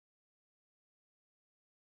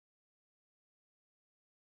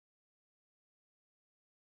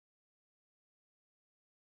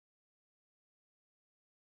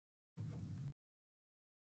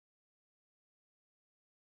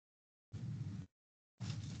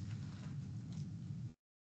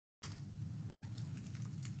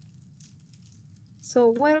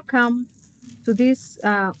So welcome to this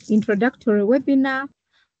introductory webinar,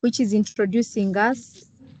 which is introducing us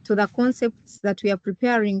to the concepts that we are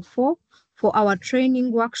preparing for our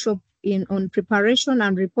training workshop on preparation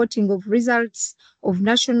and reporting of results of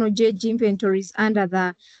national GHG inventories under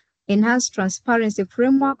the enhanced transparency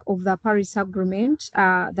framework of the Paris Agreement.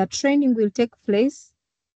 The training will take place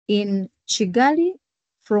in Kigali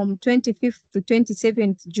from 25th to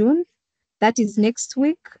 27th June. That is next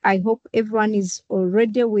week. I hope everyone is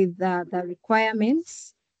already with the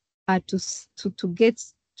requirements to get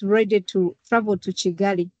ready to travel to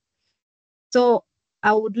Kigali. So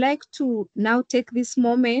I would like to now take this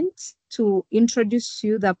moment to introduce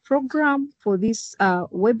you the program for this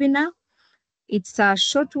webinar. It's a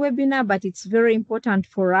short webinar, but it's very important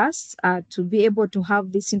for us to be able to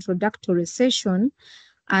have this introductory session,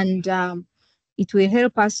 and it will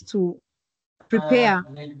help us to prepare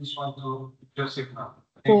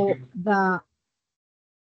for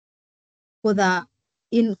the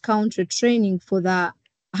in-country training, for the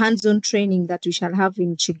hands-on training that we shall have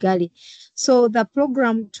in Kigali. So the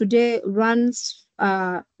program today runs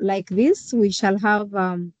like this. We shall have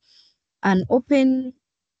an open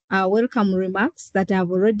welcome remarks that I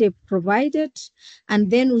have already provided, and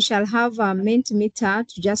then we shall have a Mentimeter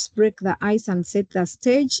to just break the ice and set the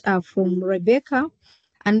stage from Rebecca.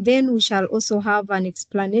 And then we shall also have an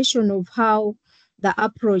explanation of how the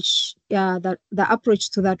approach, the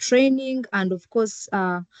approach to the training, and of course,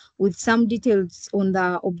 with some details on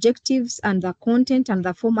the objectives and the content and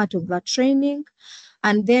the format of the training.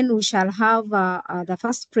 And then we shall have the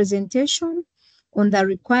first presentation on the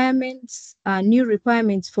requirements, new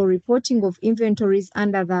requirements for reporting of inventories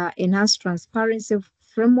under the enhanced transparency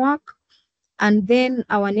framework. And then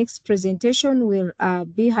our next presentation will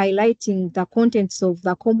be highlighting the contents of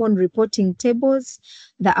the common reporting tables,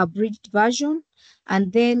 the abridged version,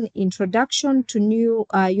 and then introduction to new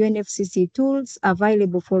UNFCCC tools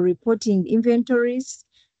available for reporting inventories.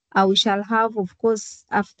 We shall have, of course,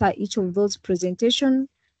 after each of those presentations,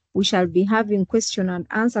 we shall be having question and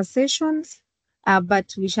answer sessions,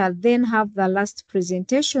 but we shall then have the last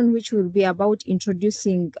presentation, which will be about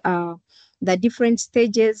introducing the different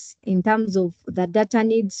stages in terms of the data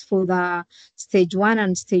needs for the stage 1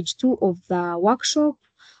 and stage 2 of the workshop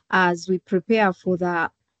as we prepare for the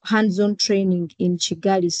hands-on training in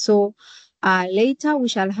Kigali. So later we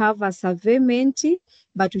shall have a survey Menti,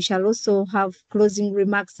 but we shall also have closing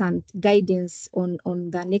remarks and guidance on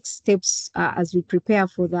the next steps as we prepare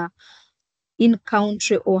for the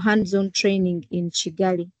in-country or hands-on training in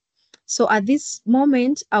Kigali. So at this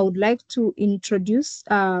moment, I would like to introduce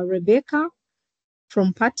Rebecca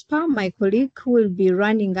from PATPA, my colleague who will be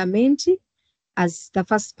running a Menti as the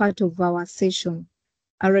first part of our session.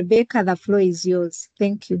 Rebecca, the floor is yours.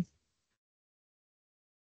 Thank you.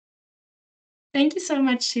 Thank you so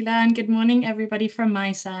much, Sheila, and good morning, everybody from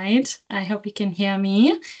my side. I hope you can hear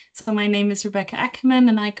me. So my name is Rebecca Ackerman,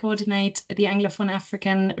 and I coordinate the Anglophone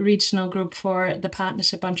African Regional Group for the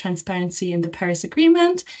Partnership on Transparency in the Paris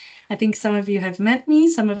Agreement. I think some of you have met me,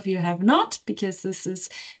 some of you have not, because this is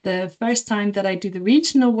the first time that I do the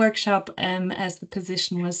regional workshop, as the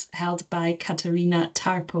position was held by Katarina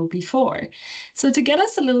Tarpo before. So to get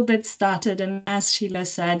us a little bit started, and as Sheila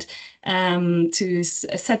said, to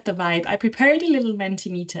set the vibe, I prepared a little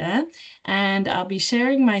Mentimeter, and I'll be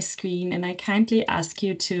sharing my screen, and I kindly ask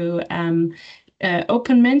you to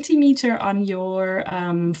open Mentimeter on your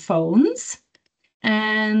phones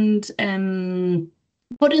and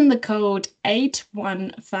put in the code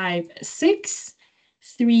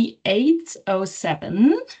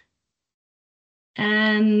 81563807.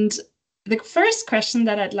 And the first question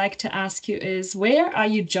that I'd like to ask you is, where are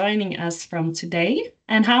you joining us from today?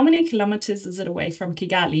 And how many kilometers is it away from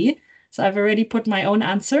Kigali? So I've already put my own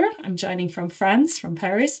answer. I'm joining from France, from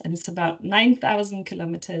Paris, and it's about 9,000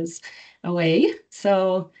 kilometers away.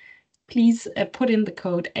 So please put in the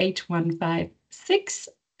code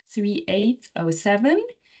 81563807.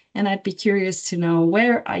 And I'd be curious to know,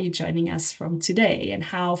 where are you joining us from today and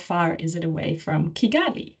how far is it away from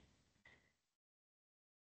Kigali?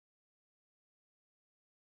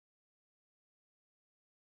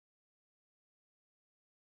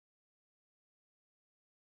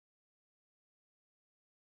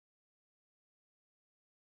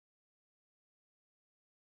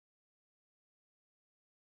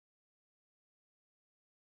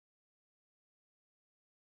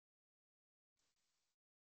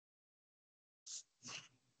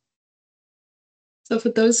 So for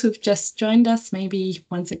those who've just joined us, maybe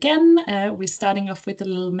once again, we're starting off with a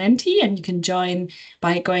little Menti, and you can join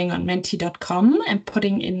by going on menti.com and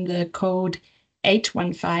putting in the code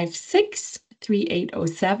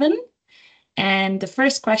 81563807. And the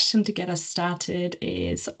first question to get us started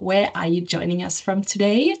is, where are you joining us from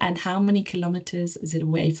today, and how many kilometers is it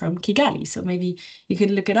away from Kigali? So maybe you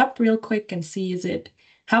could look it up real quick and see,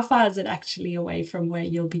 how far is it actually away from where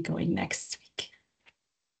you'll be going next week?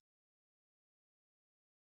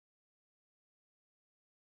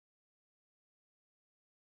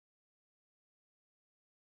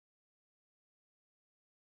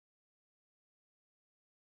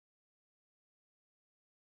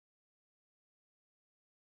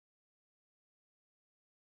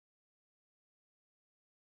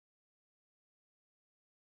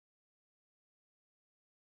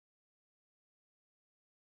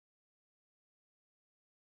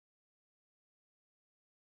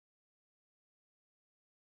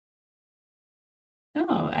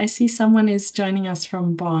 Oh, I see someone is joining us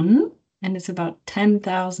from Bonn, and it's about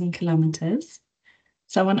 10,000 kilometers.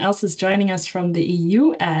 Someone else is joining us from the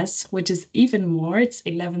US, which is even more. It's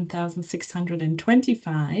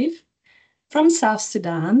 11,625. From South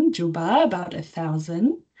Sudan, Juba, about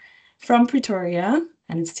 1,000. From Pretoria,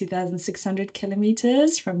 and it's 2,600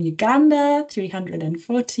 kilometers. From Uganda,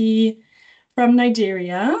 340. From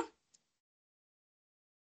Nigeria.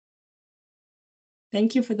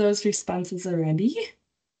 Thank you for those responses already.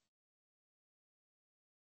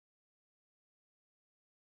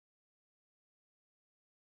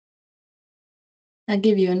 I'll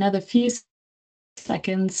give you another few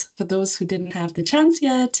seconds for those who didn't have the chance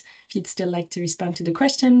yet, if you'd still like to respond to the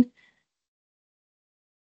question.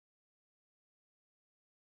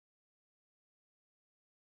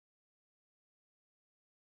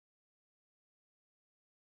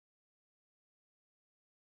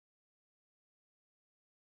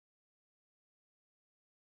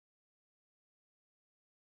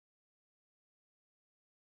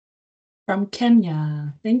 From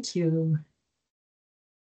Kenya, thank you.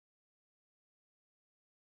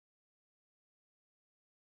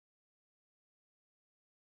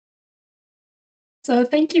 So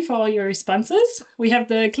thank you for all your responses. We have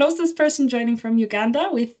the closest person joining from Uganda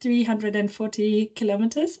with 340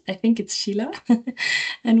 kilometers. I think it's Sheila.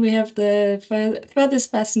 And we have the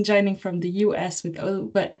furthest person joining from the US with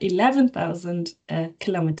over 11,000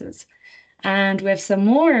 kilometers. And we have some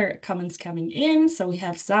more comments coming in. So we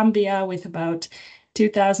have Zambia with about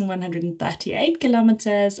 2,138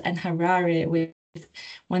 kilometers and Harare with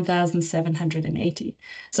 1,780.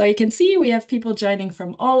 So you can see we have people joining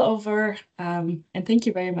from all over. And thank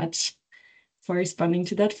you very much for responding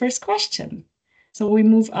to that first question. So we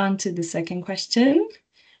move on to the second question,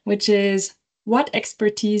 which is, what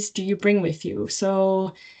expertise do you bring with you?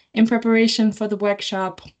 So in preparation for the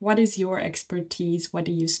workshop, what is your expertise? What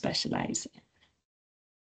do you specialize in?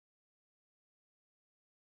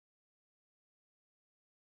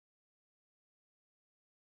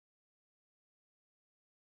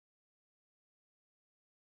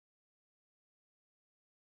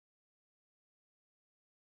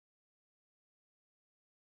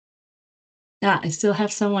 Yeah, I still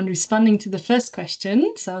have someone responding to the first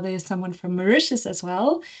question. So there's someone from Mauritius as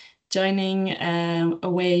well, joining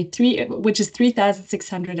which is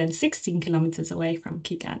 3,616 kilometers away from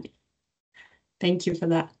Kigali. Thank you for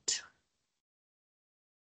that.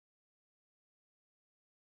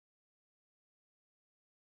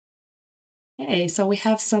 Okay, so we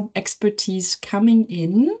have some expertise coming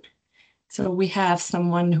in. So we have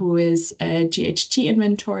someone who is a GHG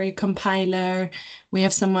inventory compiler. We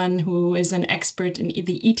have someone who is an expert in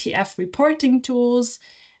the ETF reporting tools,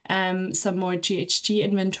 some more GHG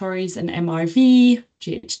inventories and MRV,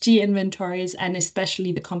 GHG inventories, and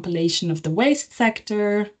especially the compilation of the waste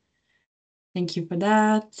sector. Thank you for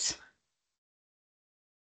that.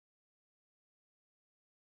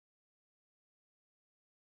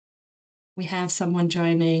 We have someone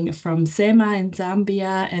joining from Zema in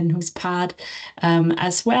Zambia and who's part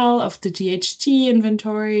as well of the GHG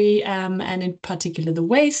inventory and in particular the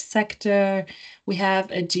waste sector. We have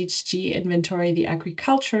a GHG inventory, the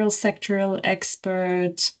agricultural sectoral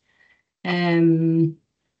expert.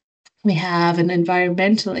 We have an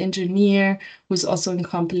environmental engineer who's also in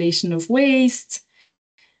compilation of waste.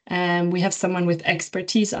 We have someone with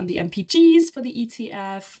expertise on the MPGs for the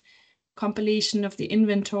ETF. Compilation of the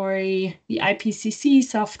inventory, the IPCC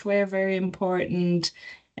software, very important,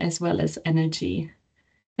 as well as energy.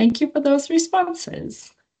 Thank you for those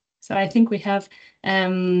responses. So I think we have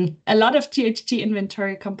a lot of GHG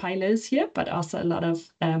inventory compilers here, but also a lot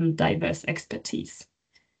of diverse expertise.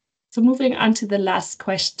 So moving on to the last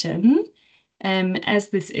question. As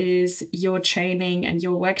this is your training and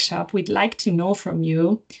your workshop, we'd like to know from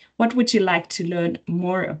you, what would you like to learn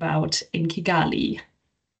more about in Kigali?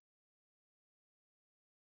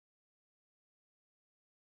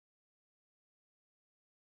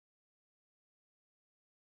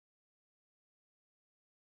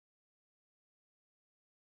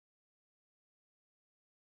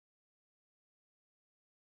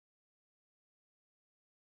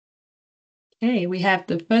 Okay, we have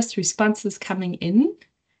the first responses coming in.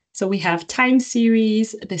 So we have time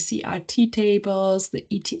series, the CRT tables, the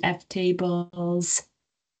ETF tables.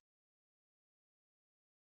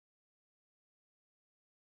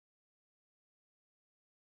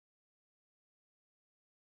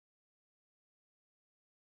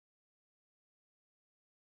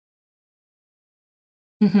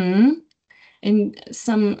 And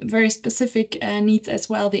some very specific needs as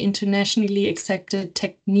well, the internationally accepted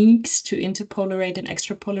techniques to interpolate and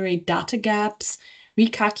extrapolate data gaps,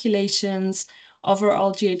 recalculations,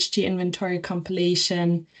 overall GHG inventory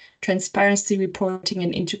compilation, transparency reporting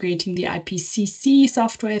and integrating the IPCC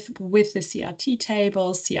software with the CRT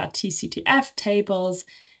tables, CRT CTF tables,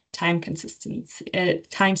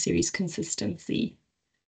 time series consistency.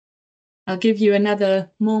 I'll give you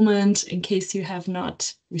another moment in case you have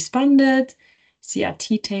not responded.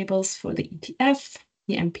 CRT tables for the ETF,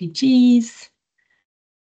 the MPGs.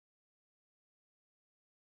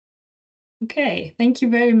 Okay, thank you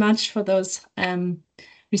very much for those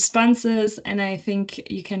responses. And I think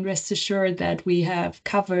you can rest assured that we have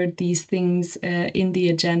covered these things in the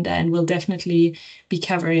agenda and we'll definitely be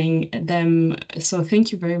covering them. So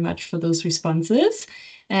thank you very much for those responses.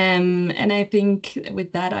 And I think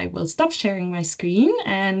with that, I will stop sharing my screen.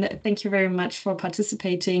 And thank you very much for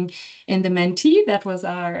participating in the Menti. That was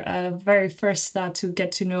our very first start to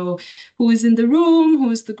get to know who is in the room,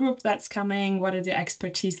 who is the group that's coming, what are the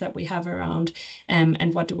expertise that we have around,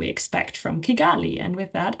 and what do we expect from Kigali. And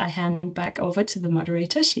with that, I hand back over to the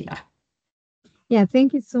moderator, Sheila. Yeah,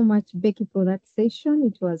 thank you so much, Becky, for that session.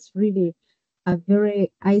 It was really a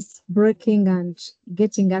very ice-breaking and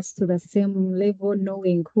getting us to the same level,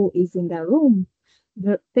 knowing who is in the room.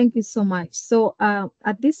 Thank you so much. So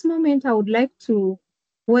at this moment, I would like to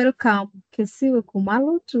welcome Kesiwe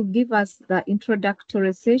Kumalo to give us the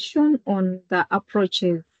introductory session on the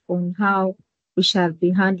approaches on how we shall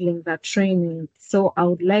be handling the training. So I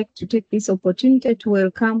would like to take this opportunity to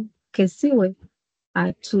welcome Kesiwe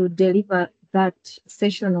to deliver that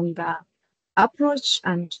session on the approach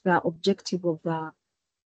and the objective of the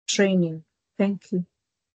training. Thank you.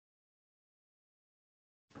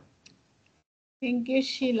 Thank you,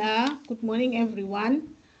 Sheila. Good morning,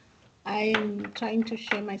 everyone. I am trying to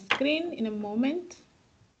share my screen in a moment.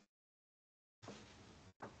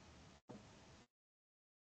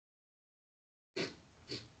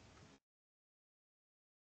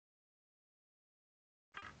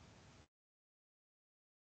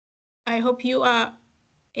 I hope you are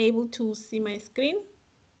able to see my screen.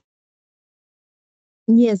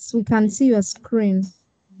 Yes, we can see your screen.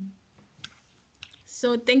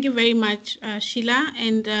 So thank you very much, Sheila,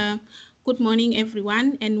 and good morning,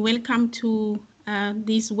 everyone, and welcome to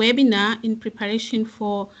this webinar in preparation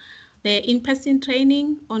for the in-person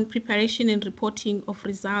training on preparation and reporting of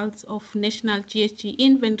results of national GHG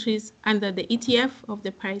inventories under the ETF of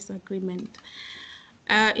the Paris Agreement.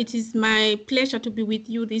 It is my pleasure to be with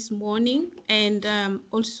you this morning and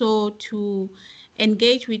also to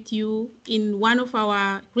engage with you in one of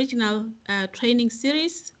our regional training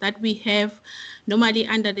series that we have normally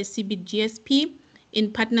under the CBIT-GSP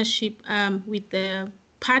in partnership with the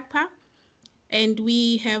PADPA. And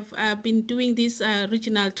we have been doing this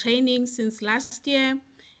regional training since last year.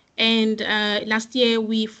 And last year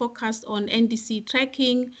we focused on NDC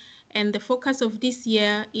tracking, and the focus of this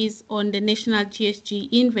year is on the national GHG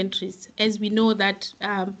inventories, as we know that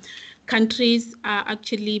countries are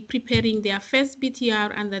actually preparing their first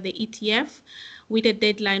BTR under the ETF with a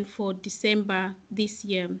deadline for December this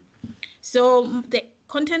year. So the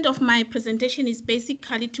content of my presentation is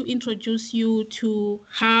basically to introduce you to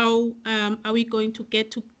how are we going to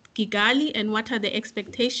get to Kigali and what are the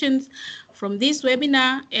expectations from this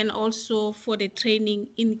webinar and also for the training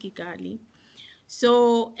in Kigali.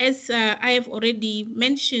 So as I have already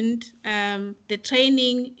mentioned, the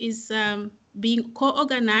training is being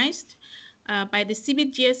co-organized by the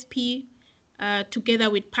CBIT-GSP together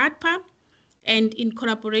with PADPA and in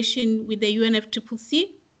collaboration with the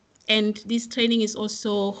UNFCCC. And this training is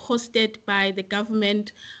also hosted by the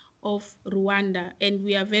government of Rwanda. And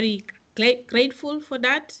we are very grateful for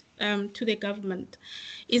that to the government.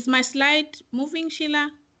 Is my slide moving,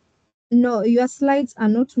 Sheila? No, your slides are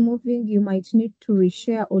not moving. You might need to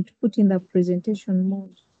reshare or to put in the presentation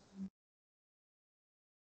mode.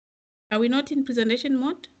 Are we not in presentation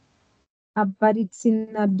mode? But it's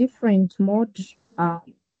in a different mode.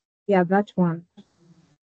 Yeah, that one.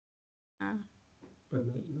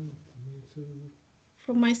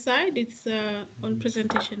 From my side, it's on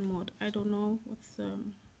presentation mode. I don't know what's...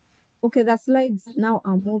 Okay, the slides now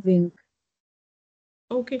are moving.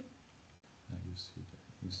 Okay. Now you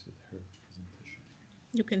see her presentation.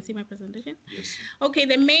 You can see my presentation? Yes. Okay,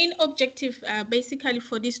 the main objective basically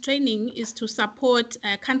for this training is to support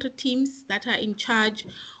country teams that are in charge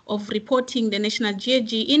of reporting the National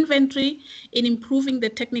GHG inventory in improving the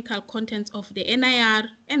technical contents of the NIR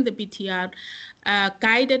and the BTR,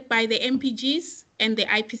 guided by the MPGs and the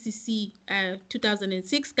IPCC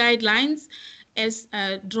 2006 guidelines, as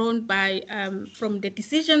drawn by from the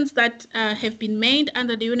decisions that have been made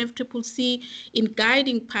under the UNFCCC in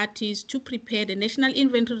guiding parties to prepare the National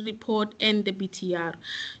Inventory Report and the BTR.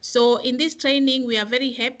 So in this training, we are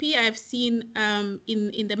very happy. I've seen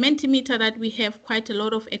in the Mentimeter that we have quite a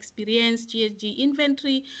lot of experienced GHG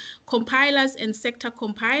inventory compilers and sector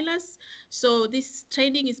compilers. So this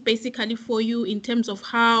training is basically for you in terms of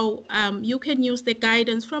how you can use the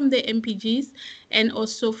guidance from the MPGs and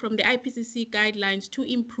also from the IPCC guidelines to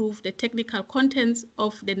improve the technical contents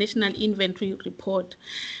of the National Inventory Report.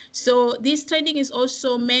 So this training is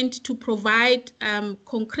also meant to provide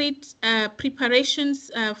concrete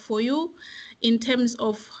preparations for you in terms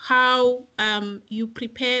of how you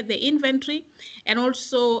prepare the inventory, and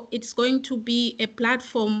also it's going to be a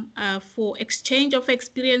platform for exchange of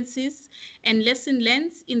experiences and lesson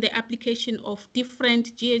learned in the application of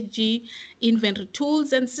different GHG inventory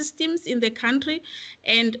tools and systems in the country,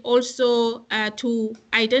 and also to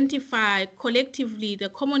identify collectively the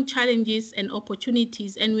common challenges and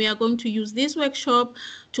opportunities. And we are going to use this workshop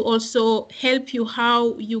to also help you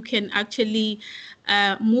how you can actually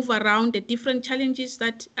move around the different challenges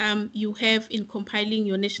that you have in compiling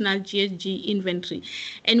your national GHG inventory.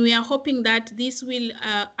 And we are hoping that this will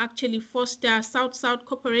actually foster South-South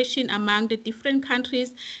cooperation among the different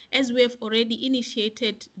countries, as we have already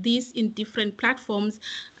initiated this in different platforms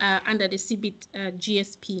under the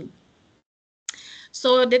CBIT-GSP.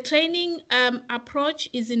 So the training approach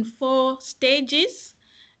is in 4 stages.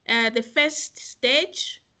 The first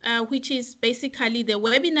stage, which is basically the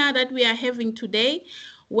webinar that we are having today,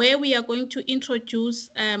 where we are going to introduce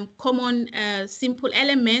common simple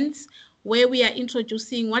elements, where we are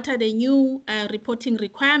introducing what are the new reporting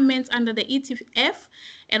requirements under the ETF,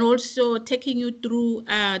 and also taking you through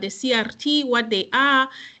the CRT, what they are,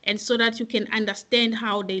 and so that you can understand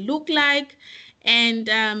how they look like. And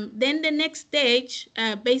then the next stage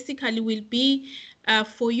basically will be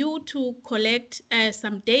for you to collect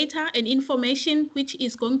some data and information, which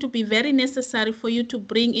is going to be very necessary for you to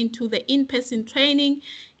bring into the in-person training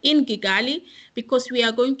in Kigali, because we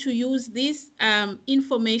are going to use this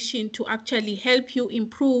information to actually help you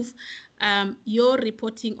improve your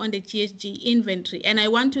reporting on the GHG inventory. And I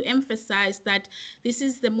want to emphasize that this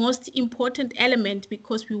is the most important element,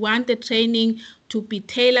 because we want the training to be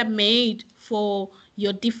tailor-made for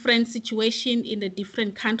your different situation in the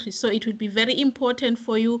different countries. So it would be very important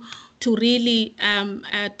for you to really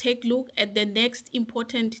take a look at the next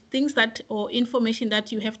important things that or information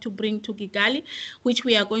that you have to bring to Kigali, which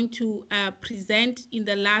we are going to present in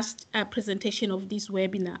the last presentation of this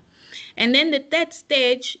webinar. And then the third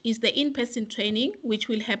stage is the in-person training, which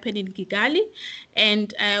will happen in Kigali.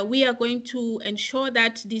 And we are going to ensure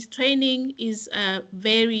that this training is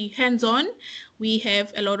very hands-on. We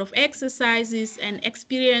have a lot of exercises and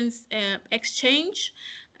experience exchange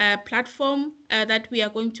platform that we are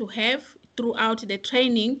going to have throughout the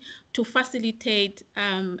training to facilitate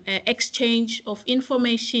exchange of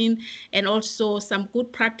information and also some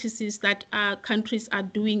good practices that countries are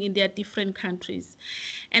doing in their different countries.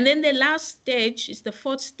 And then the last stage is the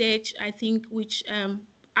 4th stage, I think, which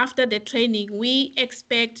after the training, we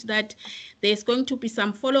expect that there's going to be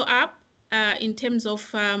some follow-up in terms of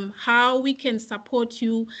how we can support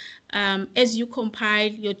you as you compile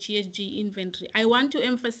your GHG inventory. I want to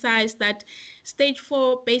emphasize that stage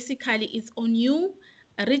 4 basically is on you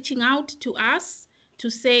reaching out to us to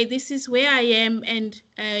say, this is where I am, and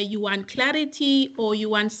you want clarity or you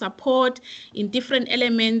want support in different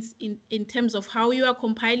elements in terms of how you are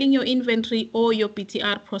compiling your inventory or your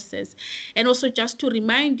BTR process. And also just to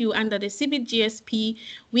remind you, under the CBIT-GSP,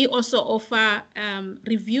 we also offer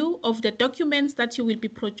review of the documents that you will be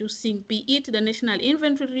producing, be it the National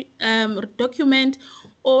Inventory document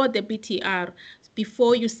or the BTR,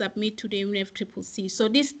 before you submit to the UNFCCC. So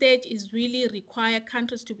this stage is really require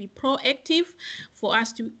countries to be proactive for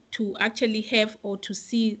us to actually have or to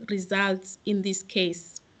see results in this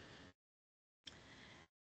case.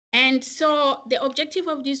 And so the objective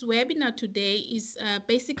of this webinar today is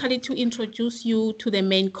basically to introduce you to the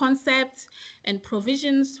main concepts and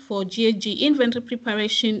provisions for GHG inventory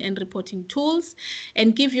preparation and reporting tools,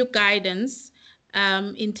 and give you guidance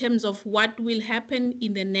in terms of what will happen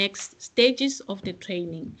in the next stages of the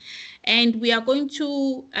training. And we are going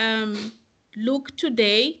to look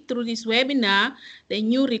today through this webinar, the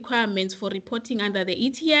new requirements for reporting under the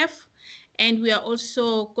ETF. And we are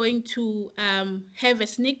also going to have a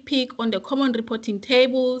sneak peek on the common reporting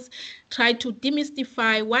tables, try to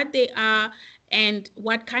demystify what they are and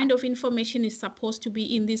what kind of information is supposed to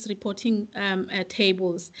be in these reporting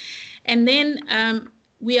tables. And then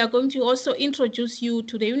we are going to also introduce you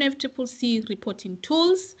to the UNFCCC reporting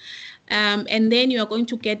tools. And then you are going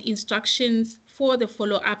to get instructions for the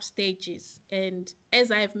follow-up stages. And as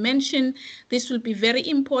I've mentioned, this will be very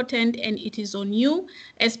important, and it is on you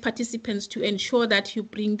as participants to ensure that you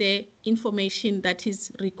bring the information that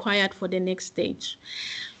is required for the next stage.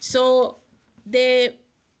 So the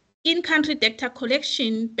in-country data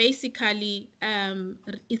collection, basically,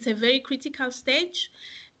 it's a very critical stage,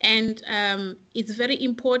 and it's very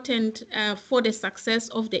important for the success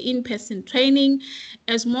of the in-person training,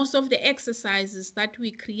 as most of the exercises that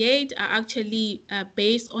we create are actually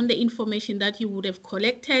based on the information that you would have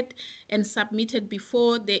collected and submitted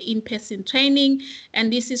before the in-person training.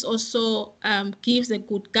 And this is also gives a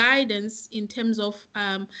good guidance in terms of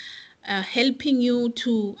helping you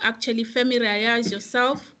to actually familiarize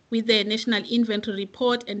yourself with the National Inventory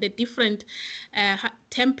Report and the different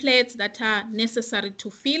templates that are necessary to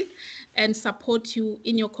fill and support you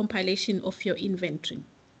in your compilation of your inventory.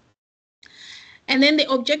 And then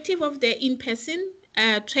the objective of the in-person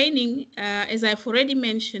training, as I've already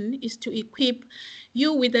mentioned, is to equip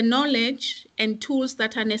you with the knowledge and tools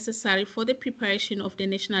that are necessary for the preparation of the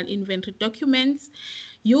national inventory documents,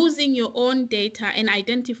 using your own data and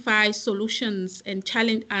identify solutions and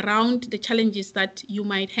challenge around the challenges that you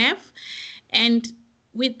might have. And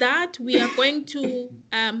with that, we are going to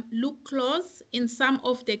look close in some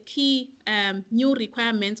of the key new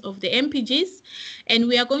requirements of the MPGs, and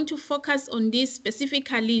we are going to focus on this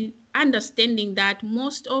specifically, understanding that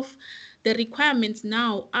most of the requirements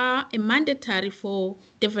now are mandatory for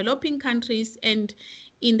developing countries, and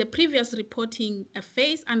in the previous reporting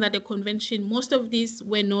phase under the convention, most of these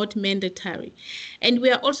were not mandatory. And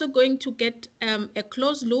we are also going to get a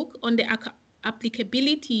close look on the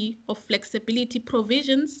applicability of flexibility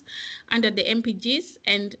provisions under the MPGs,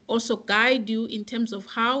 and also guide you in terms of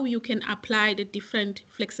how you can apply the different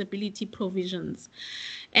flexibility provisions.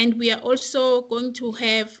 And we are also going to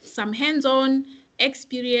have some hands-on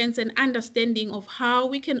experience and understanding of how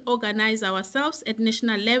we can organize ourselves at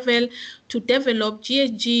national level to develop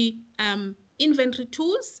GHG inventory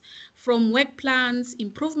tools, from work plans,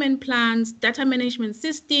 improvement plans, data management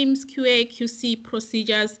systems, QA, QC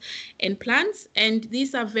procedures, and plans. And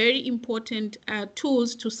these are very important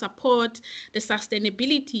tools to support the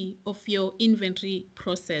sustainability of your inventory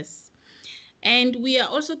process. And we are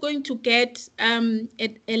also going to get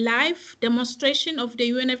a live demonstration of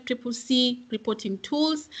the UNFCCC reporting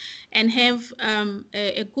tools and have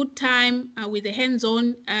a good time with the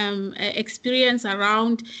hands-on experience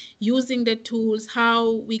around using the tools,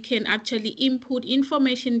 how we can actually input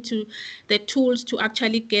information to the tools to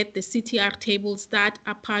actually get the CTR tables that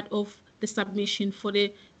are part of the submission for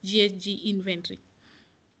the GHG inventory.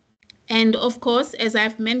 And of course, as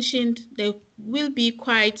I've mentioned, there will be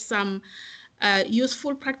quite some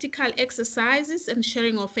useful practical exercises and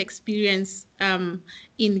sharing of experience in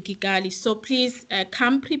Kigali. So please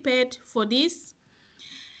come prepared for this.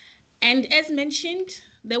 And as mentioned,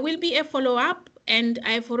 there will be a follow-up, and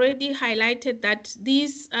I've already highlighted that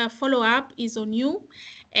this follow-up is on you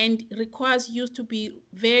and requires you to be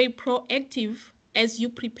very proactive as you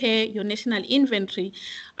prepare your national inventory.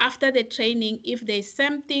 After the training, if there's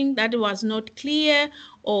something that was not clear,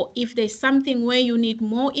 or if there's something where you need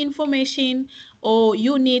more information, or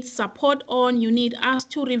you need support on, you need us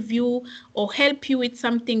to review or help you with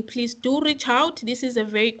something, please do reach out. This is a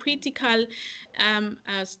very critical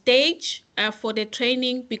stage for the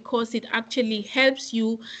training, because it actually helps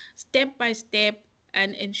you step by step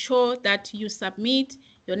and ensure that you submit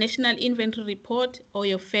your national inventory report or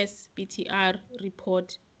your first BTR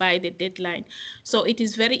report by the deadline. So it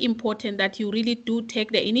is very important that you really do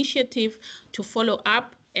take the initiative to follow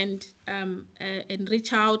up and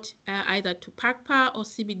reach out either to PACPA or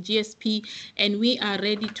CBIT-GSP, and we are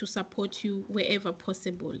ready to support you wherever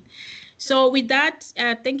possible. So with that,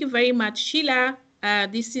 thank you very much, Sheila.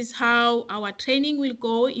 This is how our training will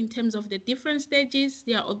go in terms of the different stages,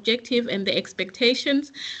 their objective, and the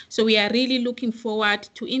expectations. So we are really looking forward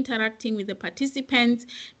to interacting with the participants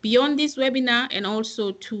beyond this webinar, and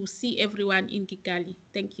also to see everyone in Kigali.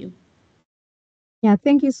 Thank you. Yeah,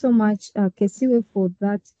 thank you so much, Kesiwe, for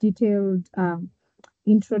that detailed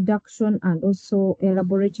introduction, and also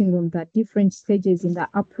elaborating on the different stages in the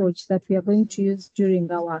approach that we are going to use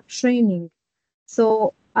during our training.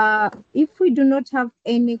 So If we do not have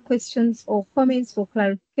any questions or comments for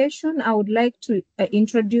clarification, I would like to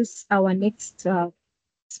introduce our next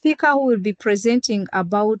speaker who will be presenting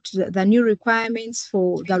about the new requirements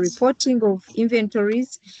for the reporting of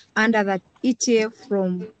inventories under the ETF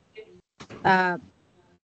from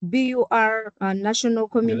BUR, National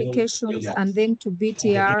Communications, and then to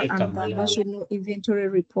BTR and the National Inventory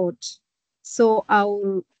Report. So I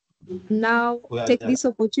will now take this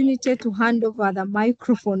opportunity to hand over the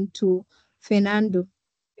microphone to Fernando.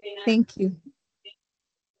 Thank you.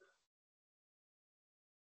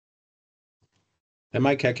 The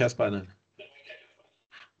mic här Kasper.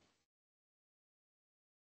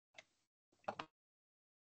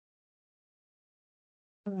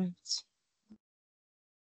 All right.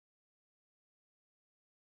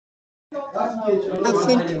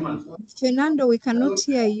 Fernando, we cannot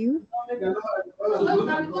hear you.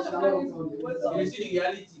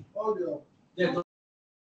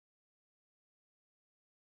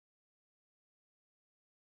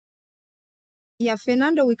 Yeah,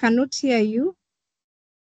 Fernando, we cannot hear you.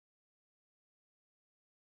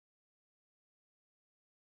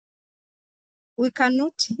 We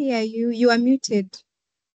cannot hear you. You are muted.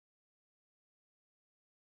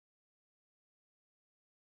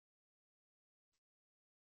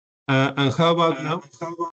 And how about now?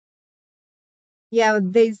 Yeah,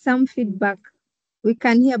 there's some feedback. We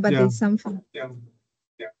can hear, but Yeah. there's some feedback. Yeah.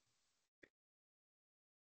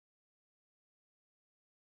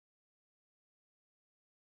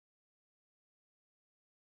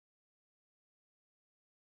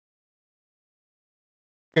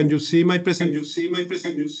 Can you see my presentation?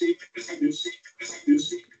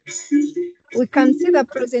 We can see the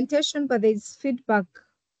presentation, but there's feedback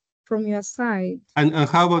from your side. And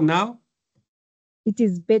how about now? It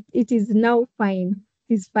is now fine.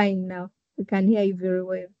 It is fine now. We can hear you very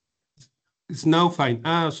well. It's now fine.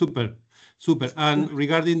 Super. And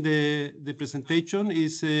regarding the presentation,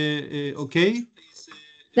 is okay?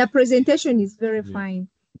 The presentation is very fine.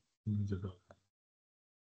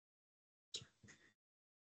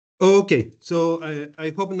 Okay, so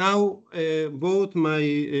I hope now both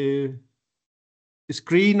my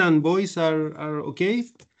screen and voice are okay.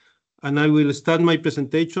 And I will start my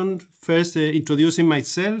presentation first introducing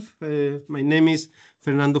myself. My name is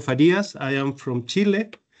Fernando Farias. I am from Chile,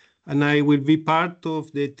 and I will be part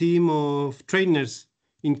of the team of trainers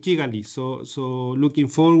in Kigali. So looking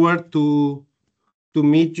forward to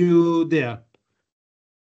meet you there.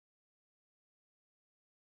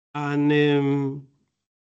 And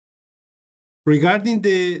regarding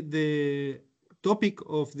the topic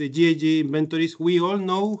of the GHG inventories, we all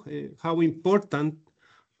know how important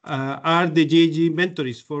are the GHG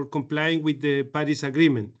inventories for complying with the Paris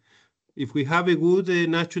Agreement. If we have a good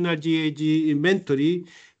national GHG inventory,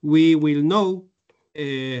 we will know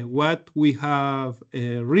what we have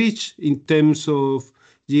reached in terms of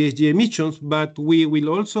GHG emissions, but we will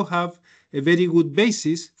also have a very good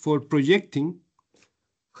basis for projecting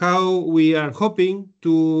how we are hoping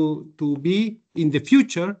to be in the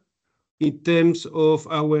future in terms of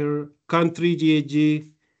our country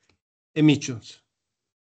GHG emissions.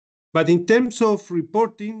 But in terms of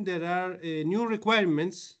reporting, there are new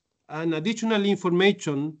requirements and additional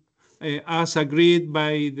information as agreed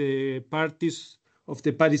by the parties of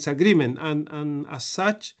the Paris Agreement. And as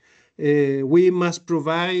such, we must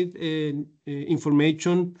provide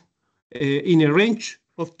information in a range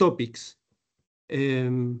of topics.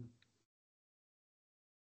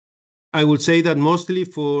 I would say that mostly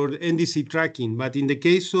for NDC tracking, but in the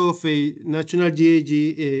case of national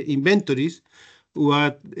GHG inventories,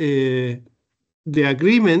 what the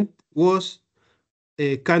agreement was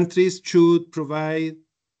countries should provide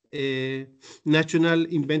a national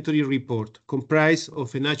inventory report comprised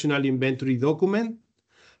of a national inventory document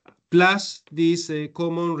plus these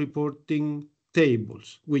common reporting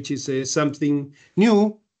tables, which is something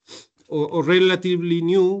new or relatively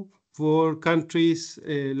new for countries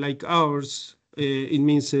like ours. It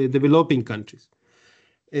means developing countries.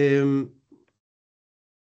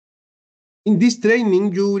 In this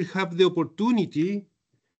training, you will have the opportunity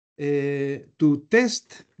to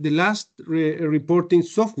test the last reporting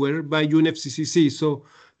software by UNFCCC. So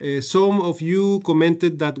some of you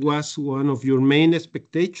commented that was one of your main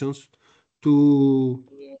expectations to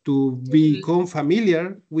become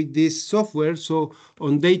familiar with this software. So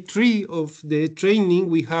on day 3 of the training,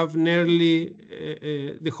 we have nearly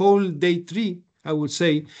the whole day 3, I would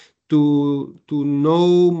say, to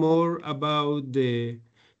know more about the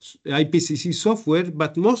IPCC software,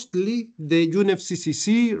 but mostly the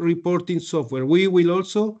UNFCCC reporting software. We will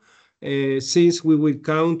also, since we will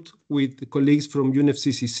count with colleagues from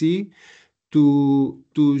UNFCCC,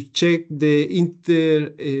 check the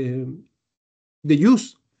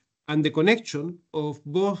use and the connection of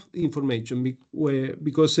both information,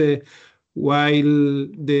 because while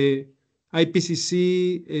the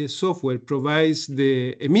IPCC software provides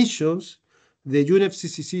the emissions, the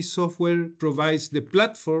UNFCCC software provides the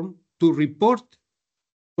platform to report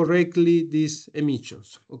correctly these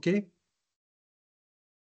emissions, okay?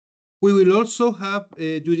 We will also have,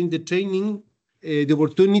 during the training, the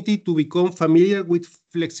opportunity to become familiar with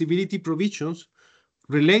flexibility provisions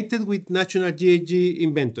related with national GHG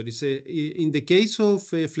inventories. In the case of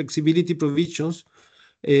flexibility provisions,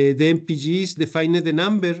 the MPGs define the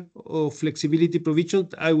number of flexibility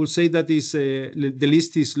provisions. I will say that the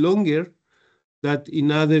list is longer than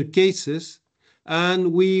in other cases,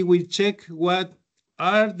 and we will check what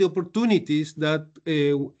are the opportunities that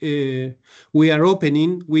we are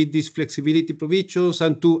opening with these flexibility provisions,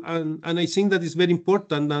 and I think that is very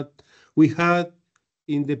important that we had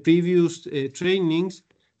in the previous trainings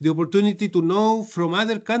the opportunity to know from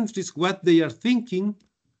other countries what they are thinking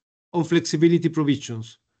on flexibility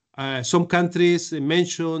provisions. Some countries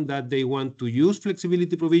mention that they want to use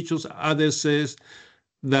flexibility provisions. Others says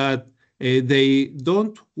that they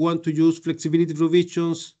don't want to use flexibility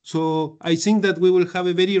provisions. So I think that we will have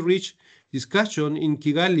a very rich discussion in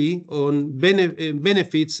Kigali on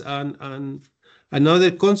benefits and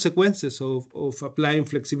other consequences of applying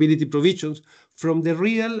flexibility provisions from the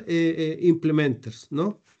real implementers,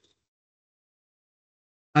 no?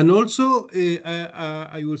 And also,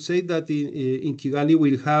 I will say that in Kigali,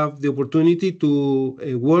 we'll have the opportunity to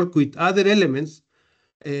work with other elements.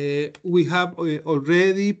 We have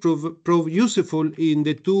already proved useful in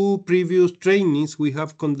the 2 previous trainings we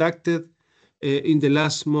have conducted in the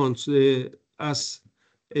last months, as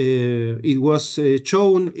it was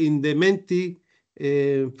shown in the Menti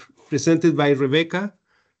presented by Rebecca.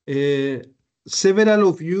 Several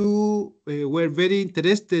of you were very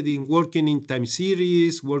interested in working in time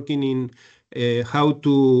series, working in how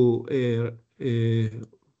to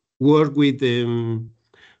work with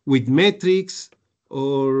metrics,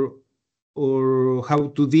 or how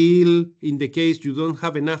to deal in the case you don't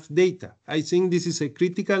have enough data. I think this is a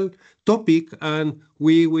critical topic, and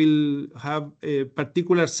we will have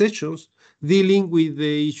particular sessions dealing with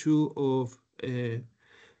the issue of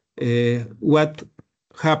what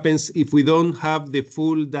happens if we don't have the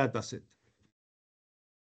full data set.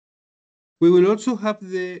 We will also have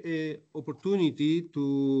the opportunity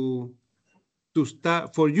for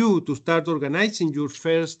you to start organizing your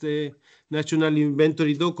first national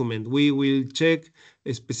inventory document. We will check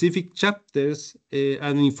specific chapters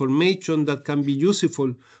and information that can be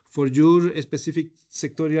useful for your specific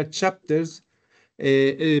sectorial chapters,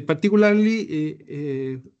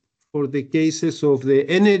 particularly for the cases of the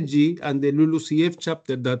energy and the LULUCF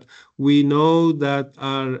chapter that we know that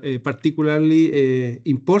are particularly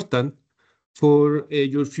important for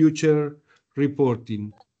your future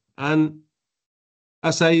reporting. And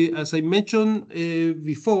as I mentioned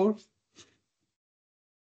before,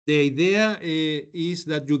 the idea is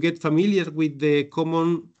that you get familiar with the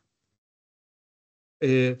common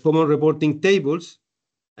reporting tables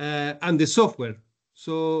and the software.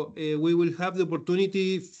 So we will have the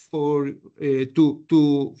opportunity for you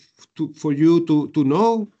to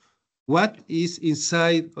know what is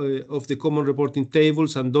inside of the common reporting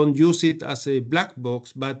tables, and don't use it as a black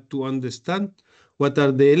box, but to understand what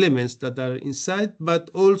are the elements that are inside, but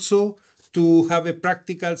also to have a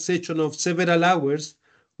practical session of several hours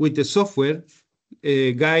with the software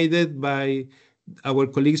guided by our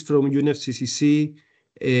colleagues from UNFCCC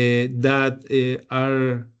that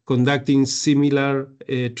are conducting similar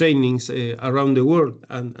trainings around the world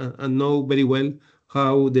and know very well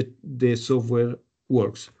how the software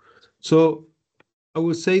works. So I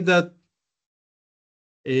would say that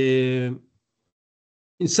in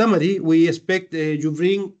summary, we expect you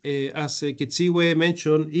bring, as Ketsiwe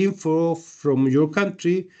mentioned, info from your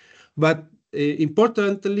country, but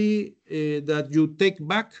importantly, that you take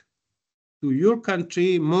back to your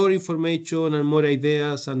country more information and more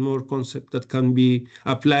ideas and more concepts that can be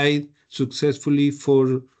applied successfully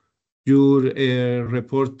for your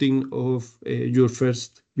reporting of your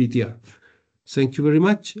first BTR. Thank you very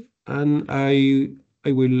much, and I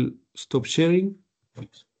will stop sharing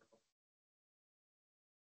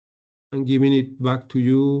and giving it back to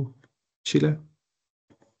you, Sheila.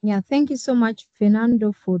 Yeah, thank you so much,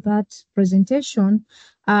 Fernando, for that presentation.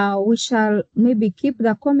 We shall maybe keep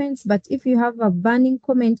the comments, but if you have a burning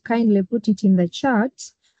comment, kindly put it in the chat.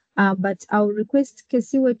 But I'll request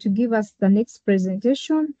Kesiwe to give us the next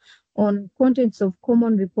presentation on contents of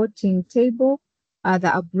common reporting table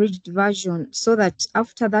the abridged version, so that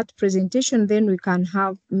after that presentation, then we can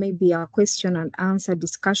have maybe a question and answer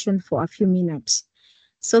discussion for a few minutes.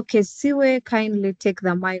 So Kesiwe, kindly take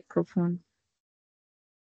the microphone.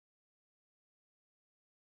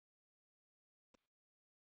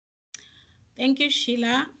 Thank you,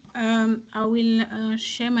 Sheila. I will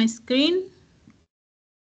share my screen.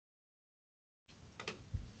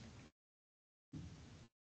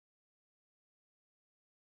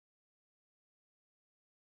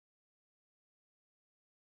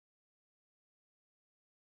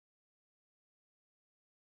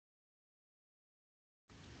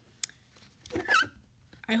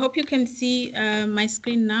 I hope you can see my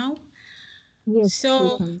screen now. Yes,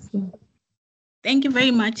 so we can see. Thank you very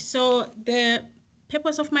much. So the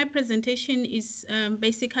purpose of my presentation is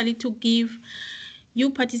basically to give you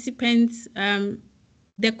participants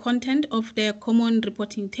the content of the common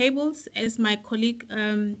reporting tables. As my colleague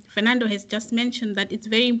Fernando has just mentioned, that it's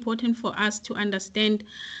very important for us to understand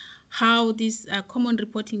how these common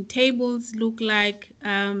reporting tables look like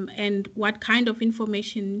and what kind of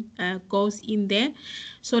information goes in there,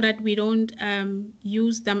 so that we don't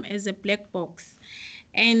use them as a black box.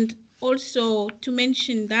 And also to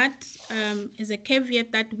mention that as a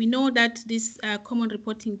caveat, that we know that these common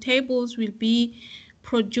reporting tables will be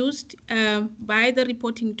produced by the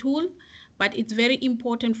reporting tool, but it's very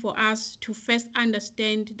important for us to first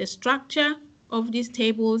understand the structure of these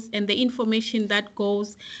tables and the information that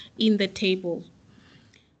goes in the table.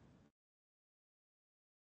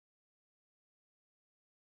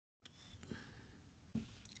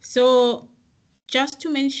 So just to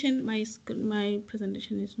mention, my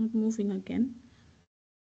presentation is not moving again.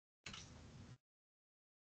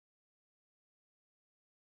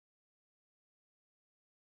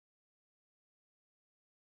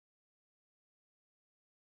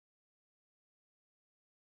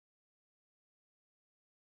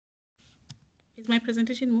 Is my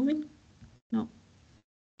presentation moving? No.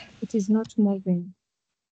 It is not moving.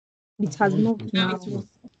 It has moved now.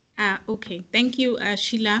 Okay, thank you,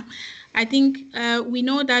 Sheila. I think we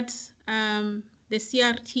know that the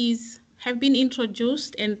CRTs have been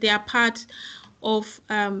introduced and they are part of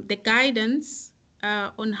the guidance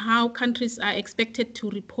on how countries are expected to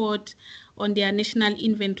report on their national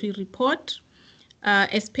inventory report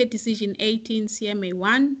as per decision 18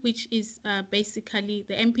 CMA1, which is basically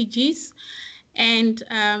the MPGs. And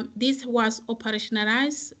this was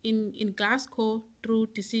operationalized in Glasgow through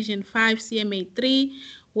decision 5 CMA3,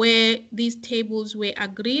 where these tables were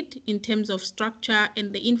agreed in terms of structure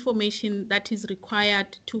and the information that is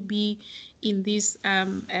required to be in these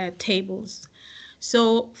tables.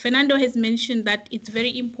 So Fernando has mentioned that it's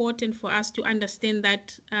very important for us to understand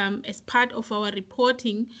that as part of our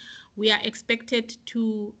reporting, we are expected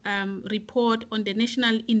to report on the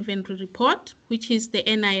National Inventory Report, which is the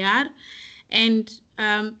NIR. And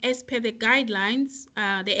as per the guidelines,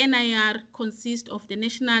 the NIR consists of the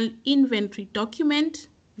National Inventory Document,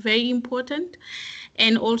 very important,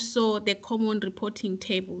 and also the common reporting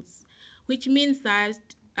tables, which means that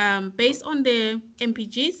based on the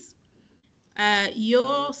MPGs,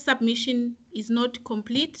 your submission is not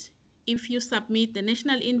complete if you submit the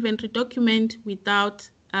National Inventory Document without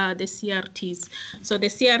the CRTs. So the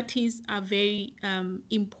CRTs are very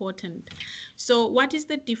important. So what is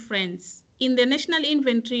the difference? In the National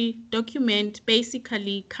Inventory Document,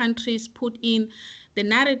 basically countries put in the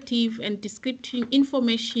narrative and descriptive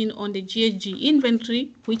information on the GHG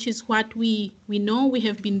inventory, which is what we know we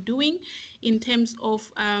have been doing in terms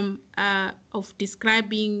of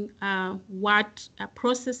describing what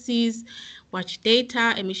processes, what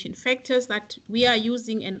data, emission factors that we are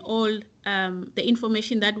using, and all the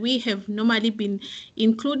information that we have normally been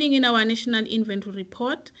including in our national inventory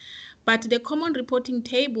report. But the common reporting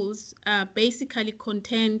tables basically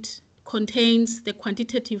contains the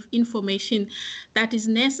quantitative information that is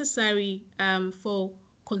necessary for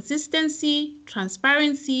consistency,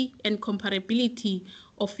 transparency, and comparability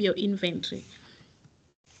of your inventory.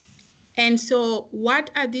 And so what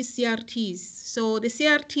are these CRTs? So the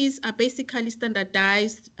CRTs are basically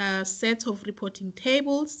standardized sets of reporting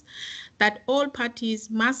tables that all parties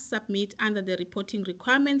must submit under the reporting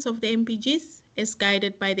requirements of the MPGs as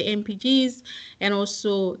guided by the MPGs and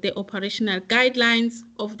also the operational guidelines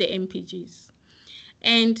of the MPGs.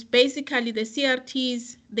 And basically the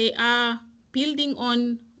CRTs, they are building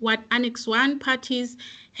on what Annex 1 parties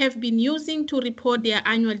have been using to report their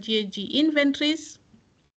annual GHG inventories,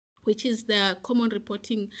 which is the common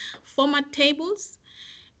reporting format tables.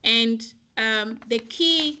 And the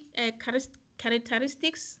key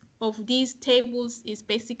characteristics of these tables is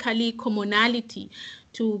basically commonality,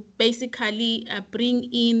 to basically bring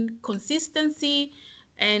in consistency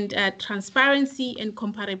and transparency and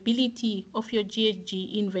comparability of your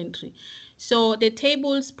GHG inventory. So the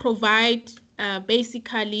tables provide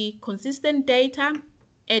basically consistent data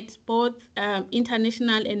at both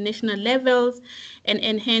international and national levels, and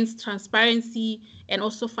enhance transparency and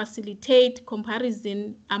also facilitate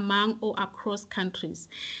comparison among or across countries.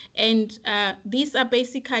 And these are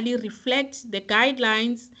basically reflect the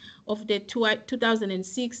guidelines of the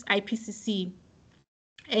 2006 IPCC,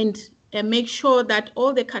 and make sure that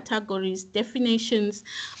all the categories, definitions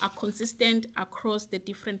are consistent across the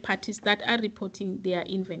different parties that are reporting their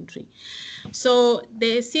inventory. So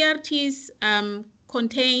the CRTs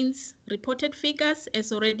contains reported figures,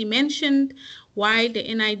 as already mentioned, while the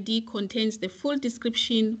NID contains the full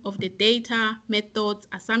description of the data, methods,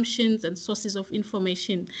 assumptions, and sources of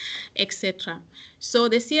information, etc. So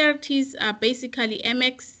the CRTs are basically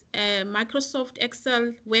MX, Microsoft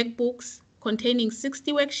Excel workbooks containing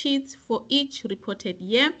 60 worksheets for each reported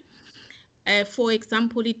year. For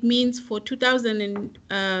example, it means for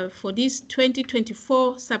for this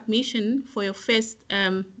 2024 submission for your first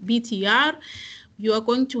BTR, you are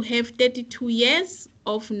going to have 32 years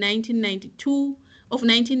of 1990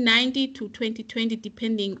 to 2020,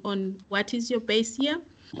 depending on what is your base year.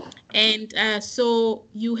 And so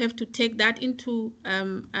you have to take that into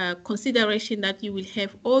consideration, that you will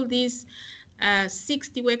have all these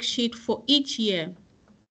 60 worksheets for each year.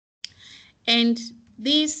 And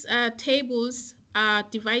these tables are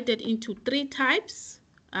divided into 3 types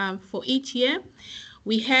for each year.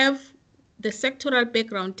 We have the sectoral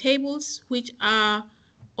background tables, which are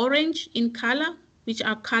orange in color, which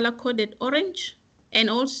are color-coded orange, and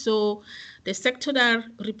also the sectoral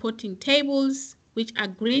reporting tables, which are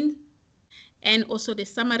green, and also the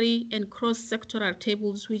summary and cross-sectoral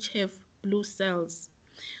tables, which have blue cells.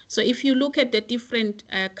 So if you look at the different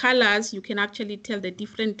colors, you can actually tell the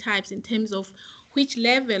different types in terms of which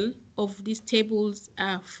level of these tables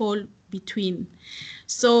fall between.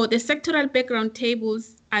 So the sectoral background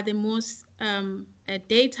tables are the most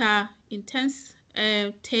data intense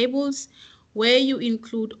tables, where you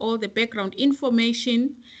include all the background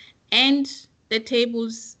information, and the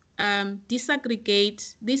tables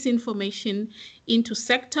disaggregate this information into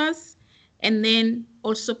sectors and then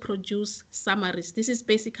also produce summaries. This is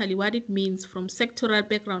basically what it means, from sectoral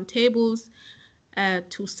background tables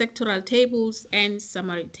to sectoral tables and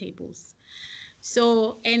summary tables.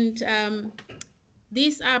 So, and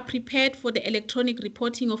these are prepared for the electronic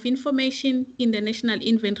reporting of information in the National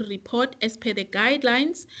Inventory Report as per the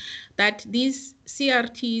guidelines, that these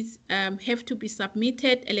CRTs have to be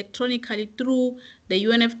submitted electronically through the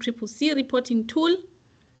UNFCCC reporting tool.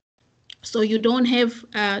 So you don't have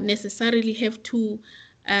necessarily have to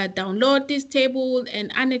download this table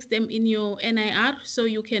and annex them in your NIR, so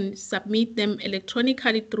you can submit them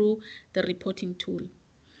electronically through the reporting tool.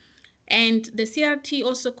 And the CRT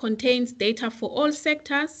also contains data for all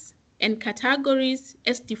sectors and categories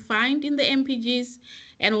as defined in the MPGs,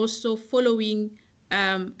 and also following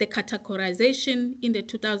the categorization in the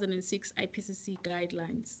 2006 IPCC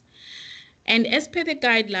guidelines. And as per the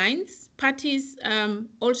guidelines, parties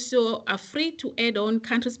also are free to add on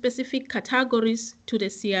country-specific categories to the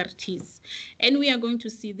CRTs. And we are going to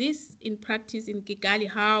see this in practice in Kigali,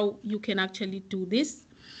 how you can actually do this.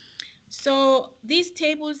 So these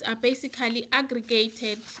tables are basically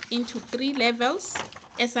aggregated into 3 levels,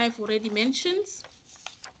 as I've already mentioned.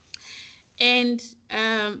 And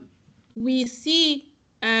we see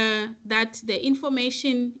that the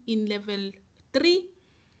information in level 3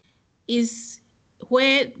 is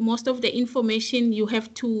where most of the information you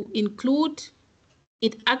have to include.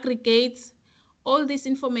 It aggregates all this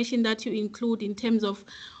information that you include in terms of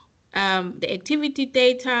the activity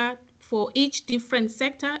data for each different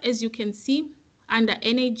sector, as you can see, under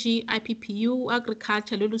energy, IPPU,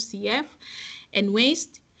 agriculture, LULUCF, and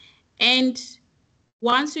waste. And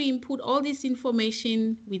once you input all this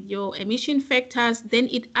information with your emission factors, then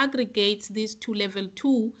it aggregates this to level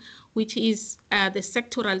 2, which is the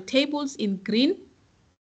sectoral tables in green.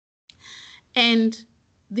 And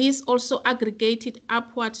this also aggregated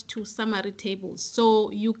upwards to summary tables.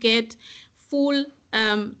 So you get full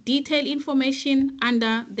detailed information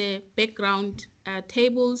under the background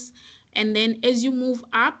tables. And then as you move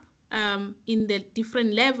up in the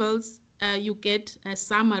different levels, you get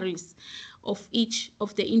summaries of each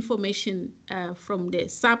of the information from the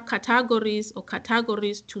subcategories or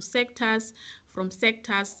categories to sectors, from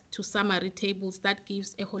sectors to summary tables. That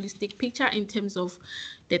gives a holistic picture in terms of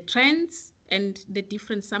the trends and the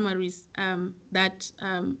different summaries that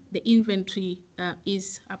the inventory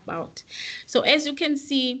is about. So as you can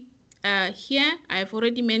see here, I've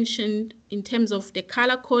already mentioned in terms of the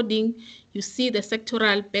color coding, you see the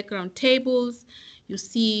sectoral background tables, you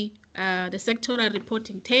see the sectoral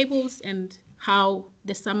reporting tables and how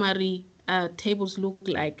the summary tables look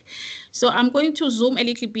like. So I'm going to zoom a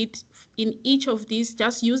little bit in each of these,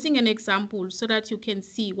 just using an example so that you can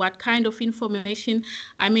see what kind of information.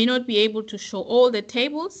 I may not be able to show all the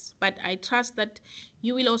tables, but I trust that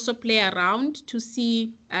you will also play around to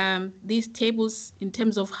see these tables in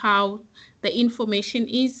terms of how the information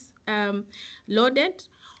is loaded.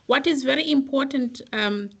 What is very important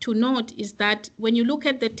to note is that when you look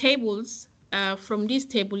at the tables from this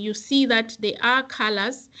table, you see that there are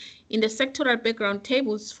colors. In the sectoral background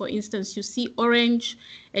tables, for instance, you see orange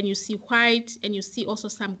and you see white and you see also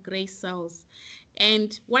some gray cells.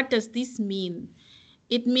 And what does this mean?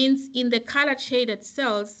 It means in the color shaded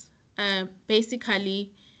cells,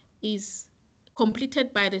 basically is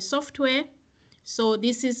completed by the software. So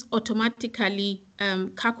this is automatically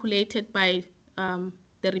calculated by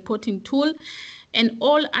the reporting tool. And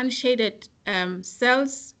all unshaded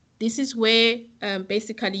cells, this is where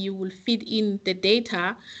basically you will feed in the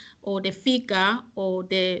data or the figure or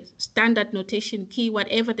the standard notation key,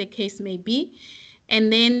 whatever the case may be.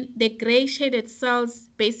 And then the gray shaded cells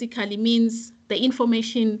basically means the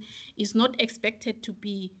information is not expected to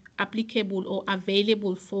be applicable or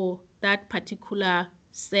available for that particular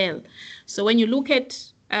cell. So when you look at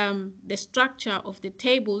the structure of the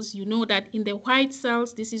tables, you know that in the white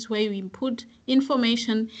cells, this is where you input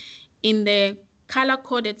information. In the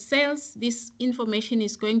color-coded cells, this information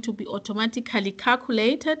is going to be automatically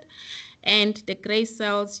calculated, and the gray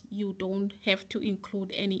cells, you don't have to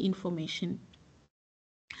include any information.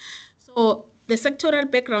 So the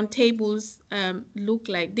sectoral background tables look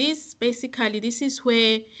like this. Basically, this is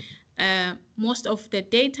where most of the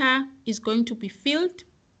data is going to be filled.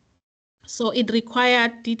 So it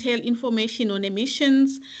required detailed information on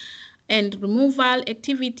emissions and removal,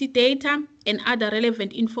 activity data, and other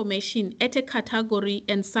relevant information at a category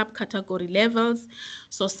and subcategory levels.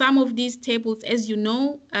 So some of these tables, as you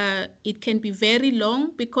know, it can be very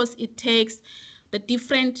long because it takes the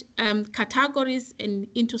different categories and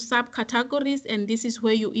into subcategories, and this is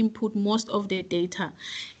where you input most of the data.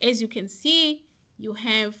 As you can see, you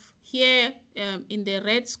have here in the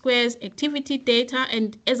red squares activity data,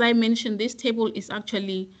 and as I mentioned, this table is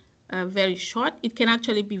actually very short. It can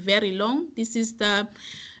actually be very long. This is the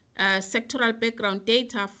sectoral background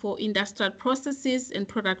data for industrial processes and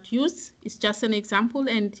product use. It's just an example,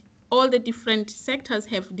 and all the different sectors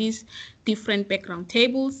have these different background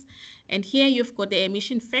tables. And here you've got the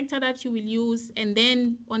emission factor that you will use, and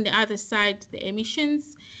then on the other side, the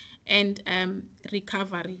emissions and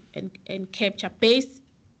recovery and capture base,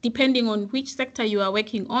 depending on which sector you are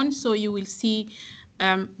working on. So you will see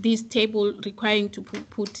this table requiring to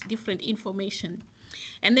put different information.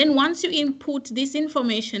 And then once you input this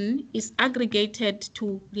information, is aggregated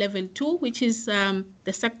to level 2, which is the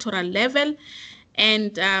sectoral level.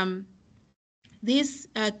 And this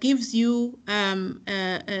gives you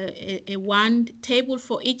a one table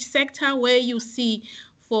for each sector, where you see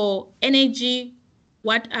for energy,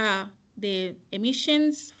 what are the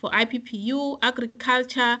emissions, for IPPU,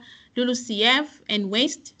 agriculture, LULUCF, and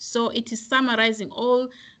waste. So it is summarizing all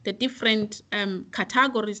the different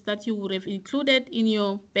categories that you would have included in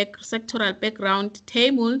your sectoral background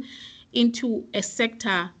table into a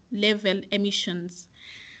sector level emissions.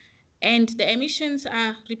 And the emissions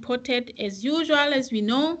are reported as usual, as we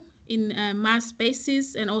know, in mass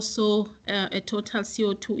basis and also a total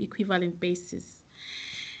CO2 equivalent basis.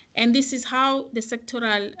 And this is how the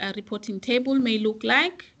sectoral reporting table may look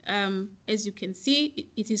like. As you can see,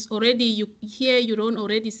 it is already, here you don't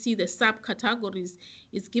already see the subcategories.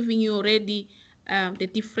 It's giving you already the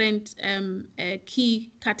different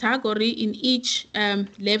key category in each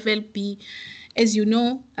level B. As you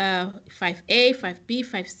know, 5A, 5B,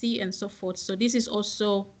 5C, and so forth. So this is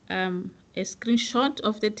also a screenshot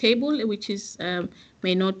of the table, which is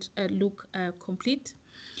may not look complete.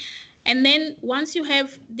 And then once you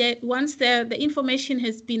have that, once the information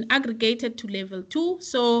has been aggregated to level 2,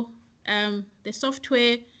 so the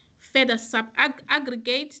software further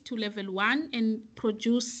aggregate to level 1 and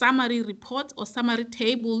produce summary reports or summary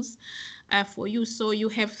tables for you. So you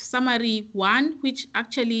have summary 1, which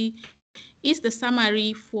actually is the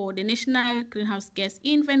summary for the national greenhouse gas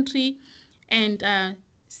inventory, and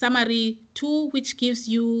summary 2, which gives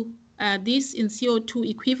you this in CO2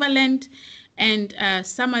 equivalent, and a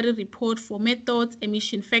summary report for methods,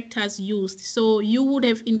 emission factors used. So you would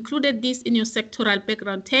have included this in your sectoral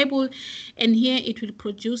background table, and here it will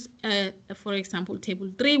produce, for example,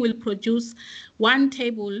 table 3 will produce one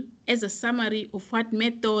table as a summary of what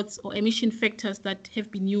methods or emission factors that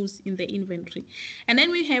have been used in the inventory. And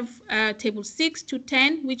then we have table 6 to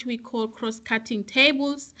 10, which we call cross-cutting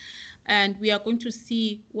tables, and we are going to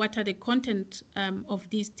see what are the content of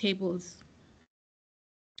these tables.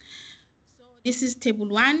 This is table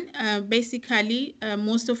 1. Basically,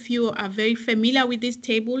 most of you are very familiar with this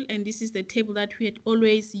table, and this is the table that we had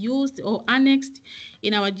always used or annexed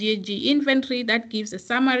in our GHG inventory. That gives a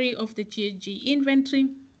summary of the GHG inventory,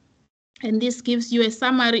 and this gives you a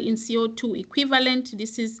summary in CO2 equivalent.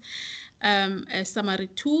 This is a summary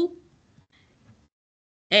 2,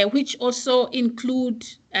 which also include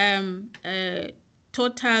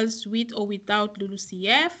totals with or without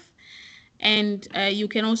LULUCF. And you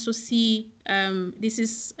can also see, this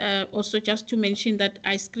is also just to mention that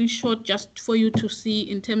I screenshot just for you to see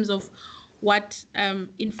in terms of what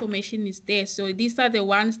information is there. So these are the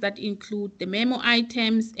ones that include the memo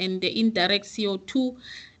items and the indirect CO2,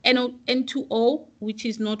 N2O, which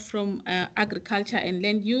is not from agriculture and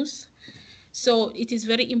land use. So it is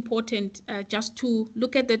very important just to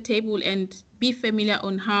look at the table and be familiar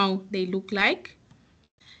on how they look like.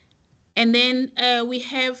 And then we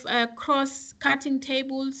have cross-cutting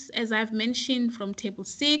tables, as I've mentioned, from table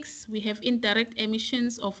 6. We have indirect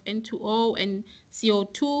emissions of N2O and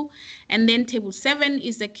CO2. And then table 7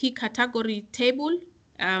 is the key category table.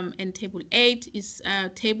 And table 8 is a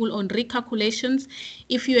table on recalculations.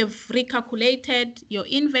 If you have recalculated your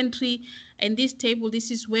inventory, and this table,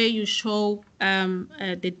 this is where you show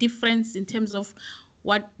the difference in terms of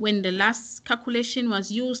when the last calculation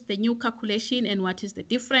was used, the new calculation, and what is the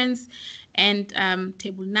difference. And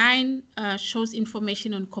table 9 shows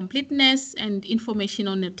information on completeness and information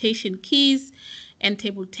on notation keys. And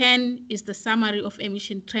table 10 is the summary of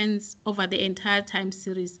emission trends over the entire time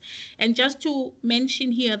series. And just to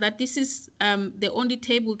mention here that this is the only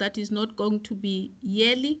table that is not going to be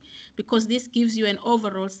yearly, because this gives you an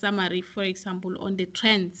overall summary, for example, on the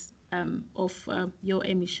trends of your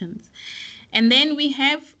emissions. And then we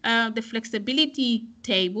have the flexibility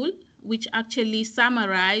table, which actually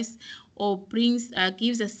summarizes or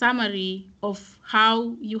gives a summary of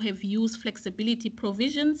how you have used flexibility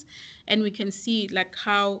provisions. And we can see like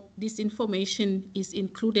how this information is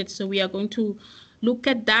included. So we are going to look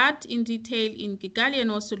at that in detail in Kigali,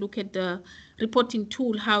 and also look at the reporting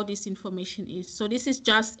tool, how this information is. So this is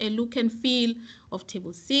just a look and feel of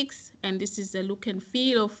table 6, and this is a look and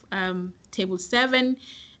feel of table 7.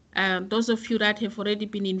 Those of you that have already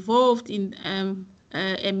been involved in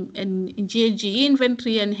GHG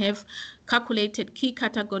inventory and have calculated key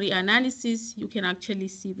category analysis, you can actually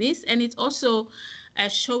see this. And it's also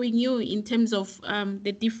showing you in terms of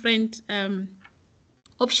the different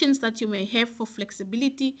options that you may have for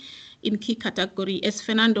flexibility in key category. As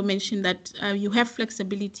Fernando mentioned, that you have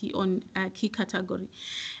flexibility on key category.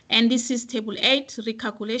 And this is table 8,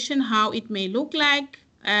 recalculation, how it may look like.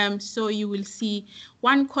 So you will see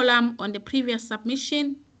one column on the previous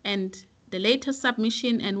submission and the latest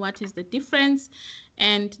submission, and what is the difference,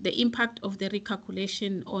 and the impact of the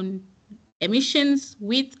recalculation on emissions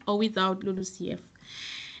with or without LULUCF.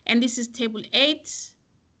 And this is table 8.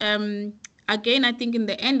 Again, I think in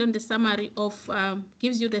the end on the summary of,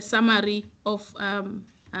 gives you the summary of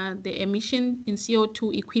the emission in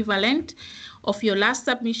CO2 equivalent of your last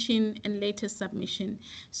submission and latest submission.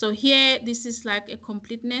 So here, this is like a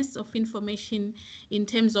completeness of information in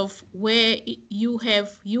terms of where you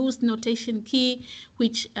have used notation key,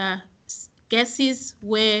 which guesses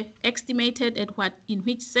were estimated at what, in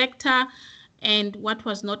which sector, and what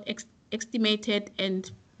was not estimated,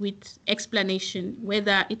 and with explanation,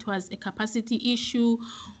 whether it was a capacity issue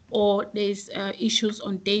or there's issues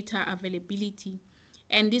on data availability.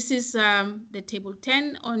 And this is the table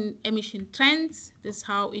 10 on emission trends. This is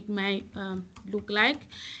how it might look like.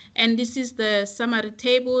 And this is the summary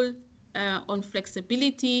table on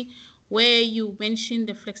flexibility, where you mention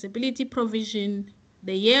the flexibility provision,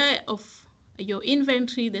 the year of your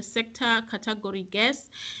inventory, the sector, category, guess,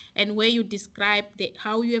 and where you describe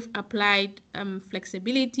how you have applied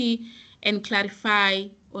flexibility and clarify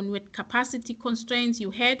on what capacity constraints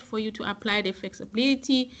you had for you to apply the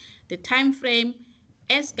flexibility, the time frame,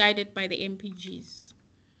 as guided by the MPGs.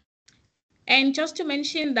 And just to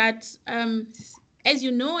mention that, as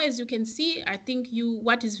you know, as you can see, I think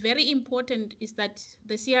what is very important is that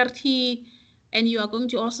the CRT, and you are going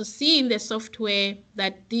to also see in the software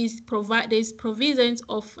that there's provisions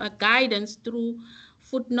of guidance through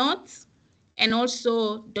footnotes and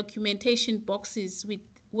also documentation boxes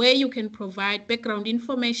where you can provide background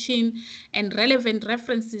information and relevant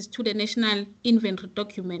references to the national inventory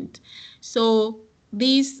document. So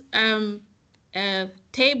these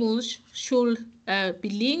tables should be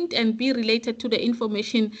linked and be related to the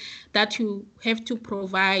information that you have to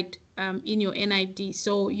provide in your NID.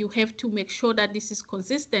 So you have to make sure that this is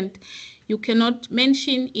consistent. You cannot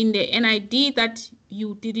mention in the NID that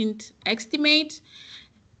you didn't estimate,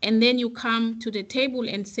 and then you come to the table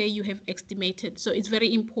and say you have estimated. So it's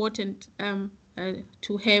very important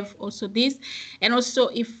to have also this. And also,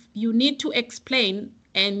 if you need to explain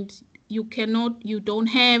and you don't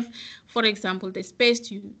have, for example, the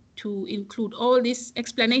space to include all this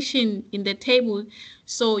explanation in the table,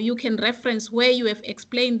 so you can reference where you have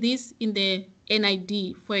explained this in the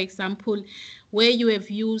NID, for example, where you have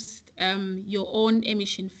used your own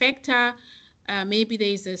emission factor. Maybe there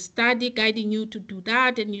is a study guiding you to do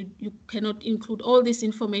that, and you cannot include all this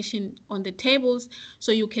information on the tables.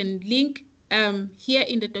 So you can link here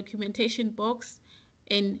in the documentation box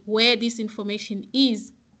and where this information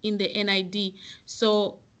is in the NID.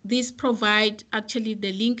 So these provide actually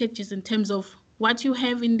the linkages in terms of what you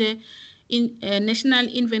have in the national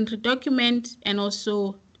inventory document, and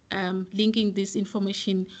also linking this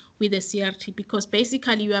information with the CRT, because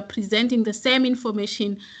basically you are presenting the same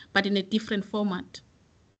information but in a different format.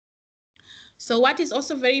 So what is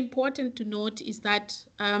also very important to note is that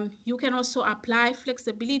you can also apply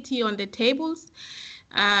flexibility on the tables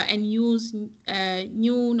and use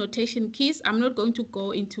new notation keys. I'm not going to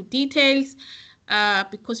go into details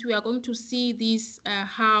because we are going to see this,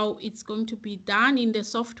 how it's going to be done in the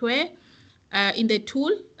software, in the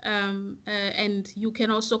tool, and you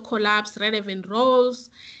can also collapse relevant rows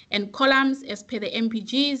and columns as per the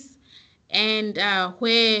MPGs, and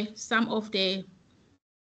where some of the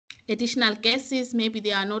additional guesses, maybe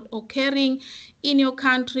they are not occurring in your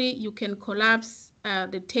country, you can collapse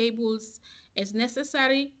the tables as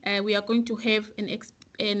necessary. We are going to have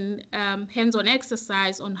an hands-on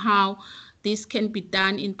exercise on how this can be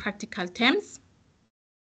done in practical terms.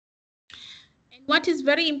 And what is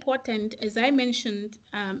very important, as I mentioned,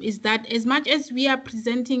 is that as much as we are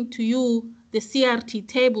presenting to you the CRT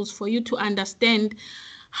tables for you to understand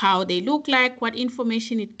how they look like, what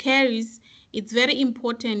information it carries, it's very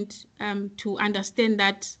important to understand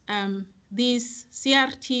that these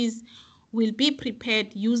CRTs will be prepared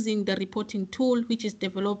using the reporting tool, which is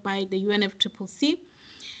developed by the UNFCCC.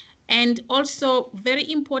 And also very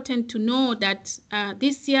important to know that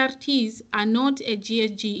these CRTs are not a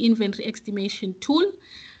GHG inventory estimation tool,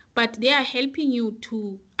 but they are helping you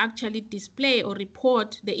to actually display or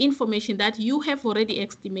report the information that you have already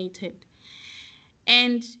estimated.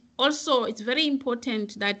 And also, it's very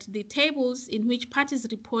important that the tables in which parties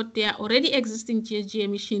report their already existing GHG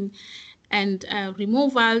emission and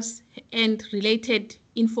removals and related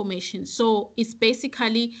information. So it's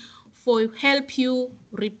basically for help you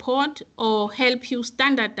report or help you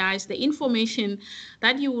standardize the information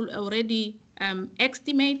that you will already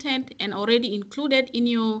estimated and already included in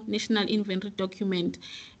your national inventory document,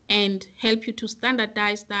 and help you to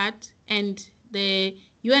standardize that. And the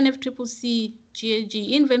UNFCCC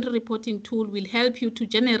GHG inventory reporting tool will help you to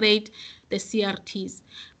generate the CRTs.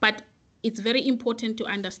 But it's very important to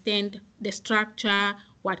understand the structure,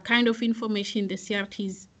 what kind of information the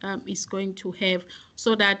CRTs is going to have,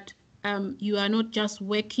 so that you are not just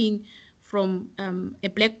working from a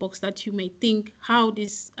black box that you may think how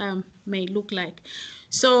this may look like.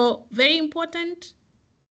 So very important.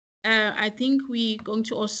 I think we're going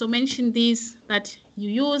to also mention this, that you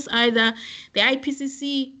use either the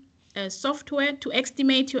IPCC software to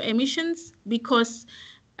estimate your emissions, because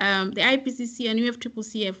the IPCC and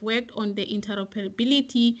UNFCCC have worked on the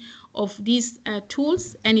interoperability of these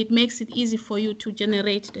tools, and it makes it easy for you to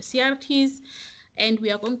generate the CRTs. And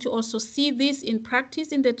we are going to also see this in practice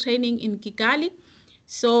in the training in Kigali.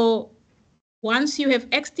 So once you have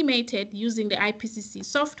estimated using the IPCC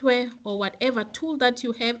software or whatever tool that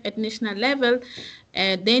you have at national level,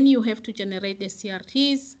 then you have to generate the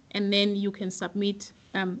CRTs, and then you can submit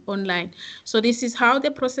online. So this is how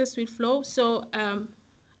the process will flow. So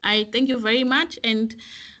I thank you very much. And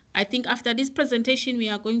I think after this presentation, we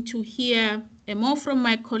are going to hear more from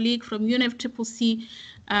my colleague from UNFCCC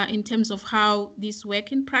in terms of how this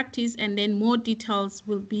work in practice, and then more details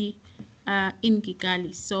will be in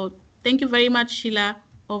Kigali. So thank you very much, Sheila.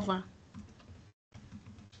 Over.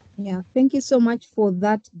 Yeah, thank you so much for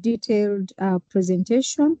that detailed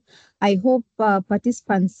presentation. I hope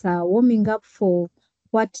participants are warming up for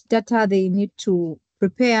what data they need to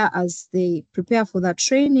prepare as they prepare for that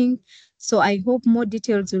training. So I hope more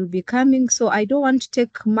details will be coming. So I don't want to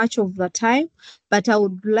take much of the time, but I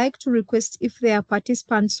would like to request if there are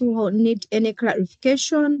participants who need any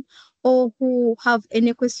clarification or who have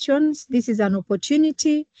any questions, this is an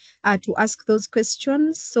opportunity to ask those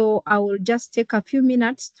questions. So I will just take a few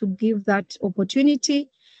minutes to give that opportunity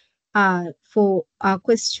for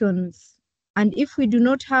questions. And if we do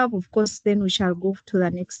not have, of course, then we shall go to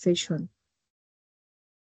the next session.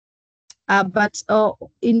 But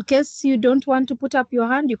in case you don't want to put up your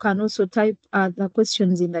hand, you can also type the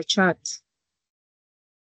questions in the chat.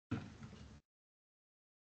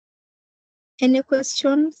 Any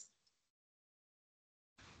questions?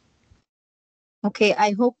 Okay,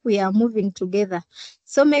 I hope we are moving together.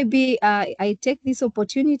 So maybe I take this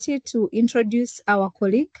opportunity to introduce our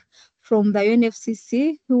colleague from the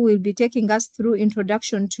UNFCCC who will be taking us through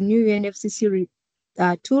introduction to new UNFCCC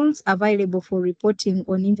tools available for reporting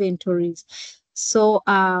on inventories. So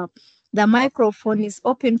the microphone is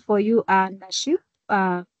open for you, and Nashib,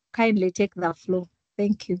 kindly take the floor.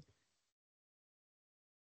 Thank you.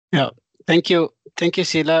 Yeah, thank you,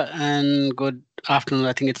 Sheila, and good afternoon.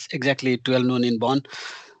 I think it's exactly 12 noon in Bonn.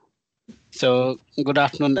 So good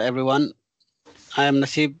afternoon, everyone. I am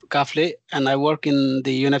Nasib Kafle, and I work in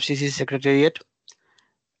the UNFCCC Secretariat,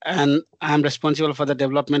 and I am responsible for the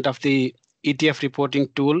development of the ETF reporting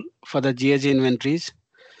tool for the GHG inventories.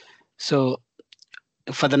 So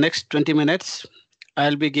for the next 20 minutes,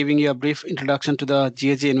 I'll be giving you a brief introduction to the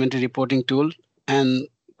GHG inventory reporting tool and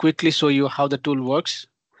quickly show you how the tool works.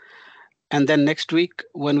 And then next week,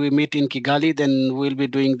 when we meet in Kigali, then we'll be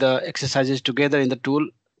doing the exercises together in the tool,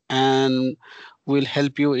 and we'll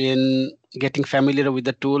help you in getting familiar with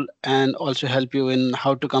the tool and also help you in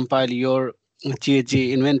how to compile your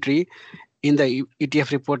GHG inventory in the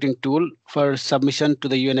ETF reporting tool for submission to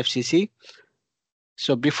the UNFCCC.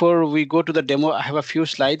 So before we go to the demo, I have a few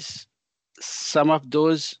slides. Some of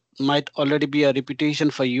those might already be a repetition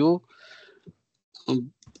for you,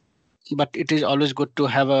 but it is always good to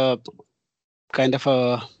have a kind of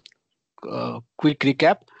a quick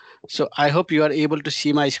recap. So I hope you are able to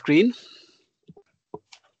see my screen.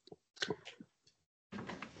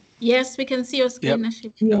 Yes, we can see your screen,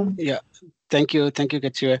 Nashib. Yeah. Thank you,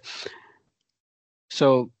 Katsue.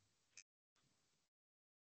 So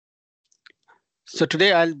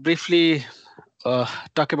today I'll briefly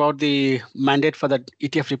talk about the mandate for the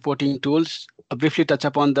ETF reporting tools. I'll briefly touch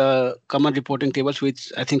upon the common reporting tables,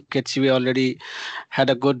 which I think Katsue already had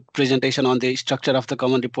a good presentation on the structure of the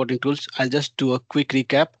common reporting tools. I'll just do a quick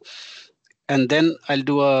recap, and then I'll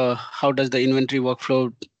do a how does the inventory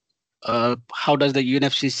workflow, how does the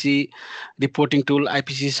UNFCCC reporting tool,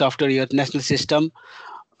 IPCC software, your national system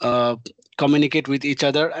communicate with each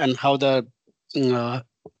other, and how the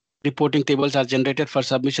reporting tables are generated for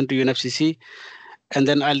submission to UNFCCC. And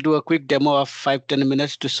then I'll do a quick demo of 5-10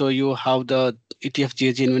 minutes to show you how the ETF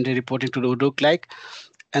GHG inventory reporting tool would look like.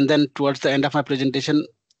 And then towards the end of my presentation,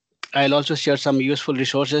 I'll also share some useful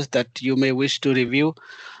resources that you may wish to review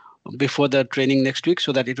before the training next week,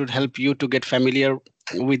 so that it would help you to get familiar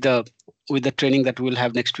with the training that we'll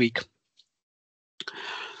have next week.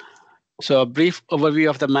 So a brief overview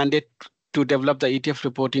of the mandate to develop the ETF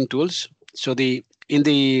reporting tools. So in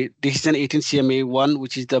the Decision 18 CMA1,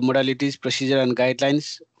 which is the modalities, procedure, and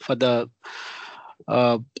guidelines for the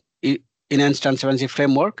enhanced transparency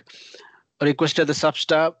framework, requested the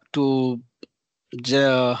substaff to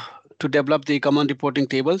develop the common reporting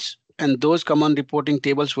tables, and those common reporting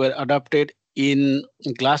tables were adopted in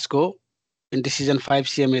Glasgow in Decision 5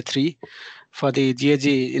 CMA3 for the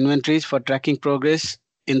GHG inventories, for tracking progress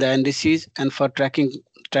in the NDCs, and for tracking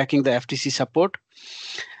the FTC support.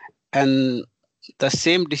 And the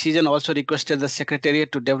same decision also requested the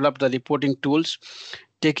Secretariat to develop the reporting tools,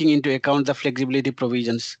 taking into account the flexibility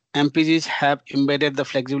provisions. MPGs have embedded the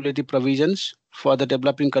flexibility provisions for the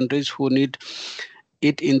developing countries who need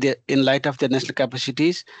it in light of their national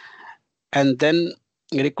capacities, and then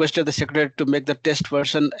requested the Secretariat to make the test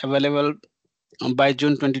version available by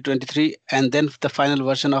June 2023, and then the final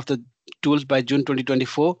version of the tools by June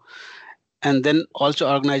 2024, and then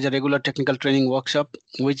also organize a regular technical training workshop,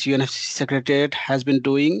 which UNFCCC Secretariat has been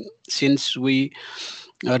doing since we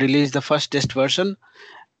released the first test version.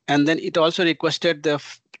 And then it also requested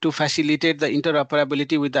to facilitate the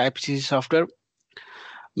interoperability with the IPCC software.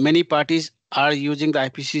 Many parties are using the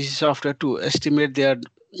IPCC software to estimate their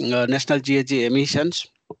national GHG emissions.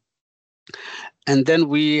 And then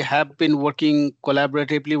we have been working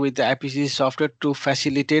collaboratively with the IPCC software to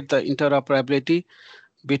facilitate the interoperability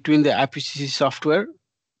between the IPCC software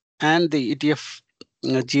and the ETF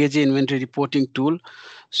GHG inventory reporting tool,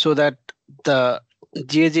 so that the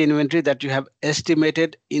GHG inventory that you have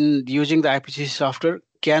estimated in using the IPCC software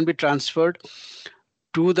can be transferred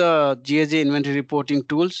to the GHG inventory reporting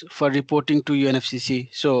tools for reporting to UNFCCC.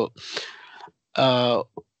 So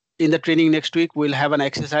in the training next week, we'll have an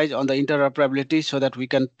exercise on the interoperability so that we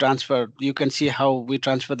can transfer, you can see how we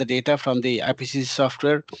transfer the data from the IPCC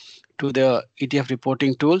software to the ETF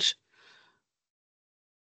reporting tools.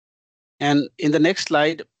 And in the next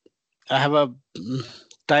slide, I have a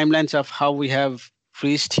timelines of how we have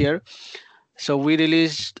reached here. So we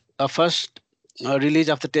released a first release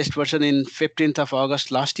of the test version in 15th of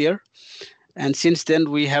August last year. And since then,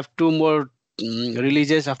 we have two more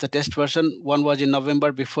releases of the test version. One was in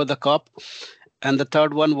November before the COP, and the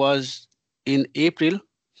third one was in April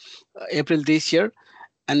this year.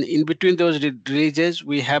 And in between those releases,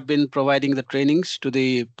 we have been providing the trainings to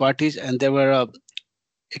the parties, and there were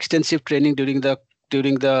extensive training during the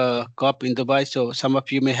COP in Dubai. So some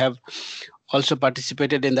of you may have also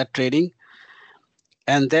participated in that training.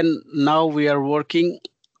 And then now we are working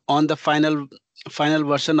on the final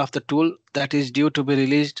version of the tool that is due to be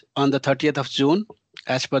released on the 30th of June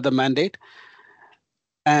as per the mandate.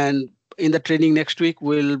 And in the training next week,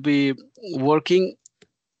 we'll be working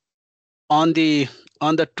on the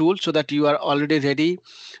tool so that you are already ready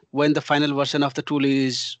when the final version of the tool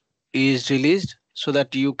is released, so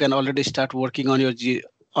that you can already start working on your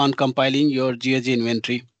compiling your GHG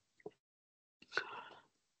inventory.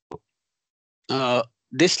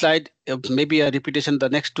 This slide may be a repetition. The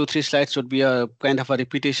next 2-3 slides would be a kind of a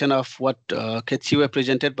repetition of what Ketsiwe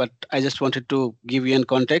presented, but I just wanted to give you in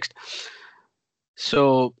context.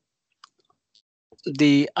 So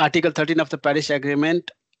the Article 13 of the Paris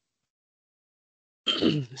Agreement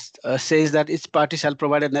says that each party shall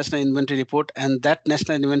provide a national inventory report, and that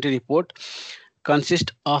national inventory report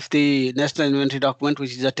consists of the national inventory document,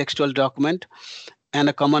 which is a textual document, and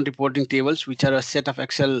a common reporting tables, which are a set of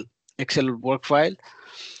Excel work file.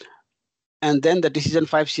 And then the Decision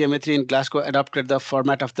 5 CMA3 in Glasgow adopted the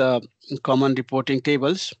format of the common reporting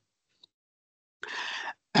tables.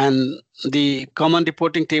 And the common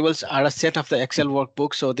reporting tables are a set of the Excel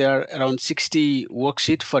workbook. So there are around 60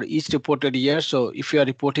 worksheets for each reported year. So if you are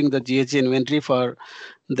reporting the GHG inventory for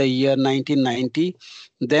the year 1990,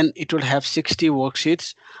 then it will have 60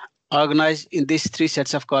 worksheets organized in these 3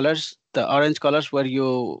 sets of colors. The orange colors where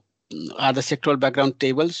you are the sectoral background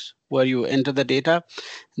tables where you enter the data.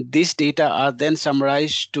 These data are then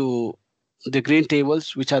summarized to the green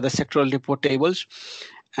tables, which are the sectoral report tables.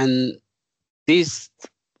 And these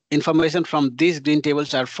information from these green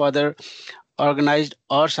tables are further organized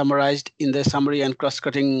or summarized in the summary and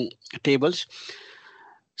cross-cutting tables.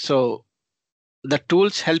 So the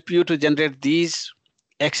tools help you to generate these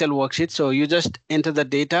Excel worksheets. So you just enter the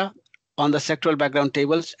data on the sectoral background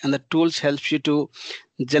tables, and the tools helps you to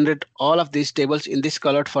generate all of these tables in this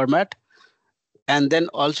colored format, and then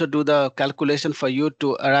also do the calculation for you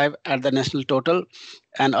to arrive at the national total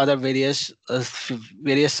and other various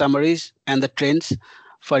summaries and the trends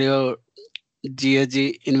for your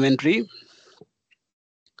GHG inventory.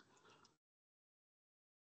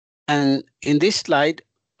 And in this slide,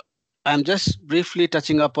 I'm just briefly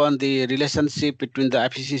touching upon the relationship between the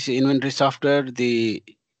IPCC inventory software, the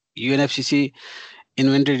UNFCCC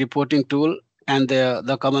inventory reporting tool, and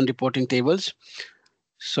the common reporting tables.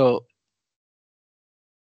 So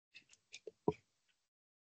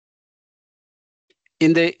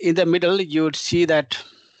in the middle, you would see that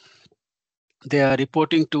the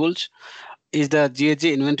reporting tools is the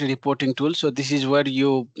GHG inventory reporting tool. So this is where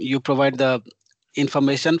you provide the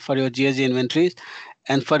information for your GHG inventories.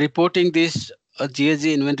 And for reporting this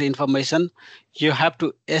GHG inventory information, you have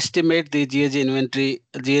to estimate the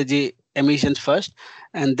GHG emissions first.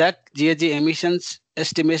 And that GHG emissions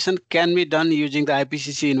estimation can be done using the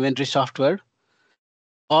IPCC inventory software.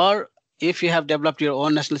 Or if you have developed your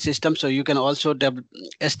own national system, so you can also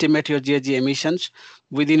estimate your GHG emissions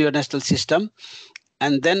within your national system.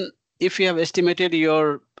 And then if you have estimated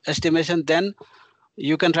your estimation, then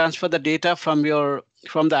you can transfer the data from the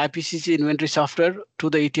IPCC inventory software to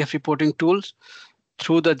the ETF reporting tools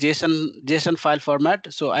through the JSON file format.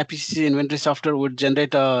 So IPCC inventory software would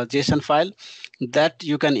generate a JSON file that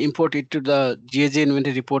you can import it to the GHG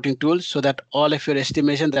inventory reporting tools, so that all of your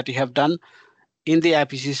estimation that you have done in the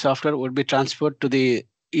IPCC software would be transferred to the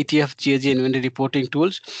ETF GHG inventory reporting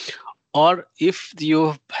tools. Or if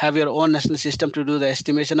you have your own national system to do the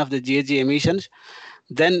estimation of the GHG emissions,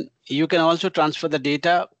 then you can also transfer the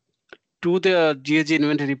data to the GHG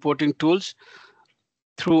inventory reporting tools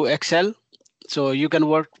through Excel. So you can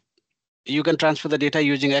transfer the data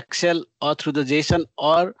using Excel or through the JSON,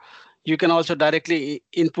 or you can also directly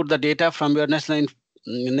input the data from your national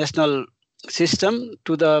system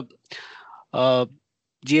to the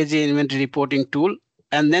GHG inventory reporting tool.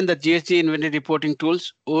 And then the GHG inventory reporting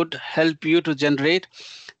tools would help you to generate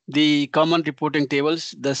the common reporting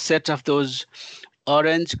tables, the set of those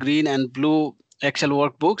orange, green, and blue Excel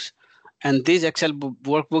workbooks. And these Excel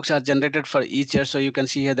workbooks are generated for each year. So you can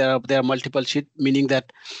see here there are multiple sheets, meaning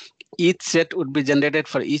that each set would be generated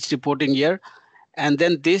for each reporting year. And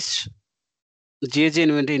then this GHG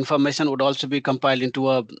inventory information would also be compiled into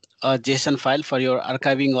a JSON file for your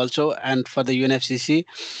archiving also, and for the UNFCCC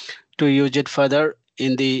to use it further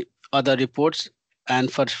in the other reports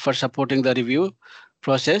and for supporting the review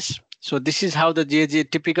process. So this is how the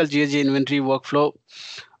typical GHG inventory workflow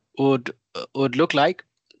would look like.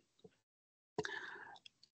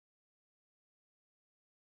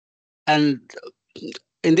 And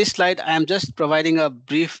in this slide, I am just providing a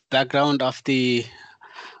brief background of the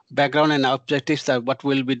background and objectives that what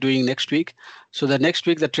we'll be doing next week. So the next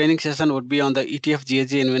week, the training session would be on the ETF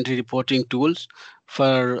GHG inventory reporting tools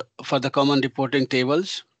for the common reporting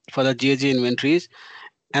tables for the GHG inventories.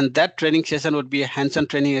 And that training session would be a hands-on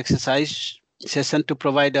training exercise session to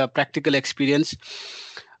provide a practical experience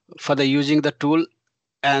for the using the tool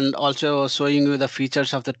and also showing you the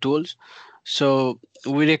features of the tools. So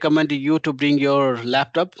we recommend you to bring your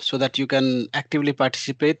laptop so that you can actively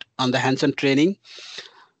participate on the hands-on training.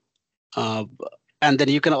 And then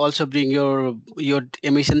you can also bring your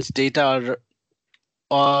emissions data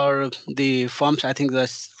or the forms. I think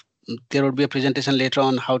there will be a presentation later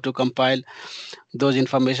on how to compile those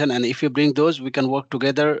information. And if you bring those, we can work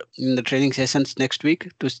together in the training sessions next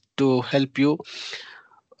week to help you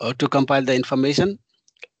to compile the information.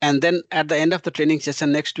 And then at the end of the training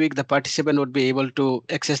session next week, the participant would be able to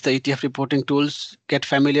access the ETF reporting tools, get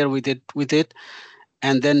familiar with it,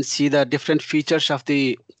 and then see the different features of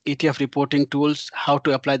the ETF reporting tools, how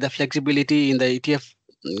to apply the flexibility in the ETF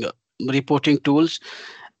reporting tools,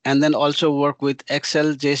 and then also work with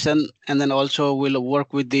Excel, JSON, and then also we'll work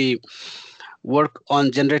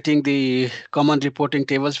on generating the common reporting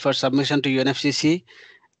tables for submission to UNFCCC,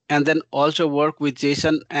 and then also work with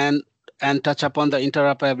JSON and touch upon the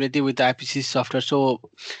interoperability with the IPCC software. So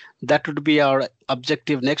that would be our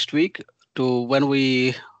objective next week to when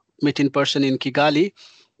we meet in person in Kigali.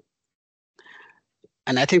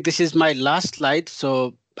 And I think this is my last slide.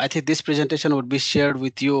 So I think this presentation would be shared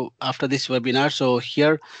with you after this webinar. So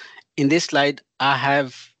here in this slide, I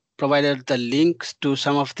have provided the links to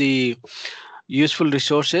some of the useful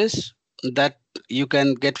resources that you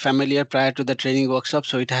can get familiar prior to the training workshop.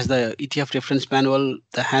 So it has the ETF reference manual,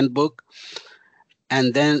 the handbook,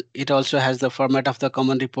 and then it also has the format of the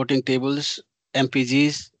common reporting tables,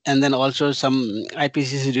 MPGs, and then also some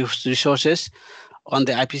IPCC resources on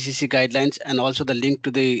the IPCC guidelines, and also the link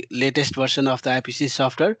to the latest version of the IPCC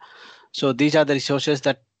software. So these are the resources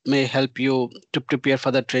that may help you to prepare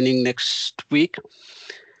for the training next week.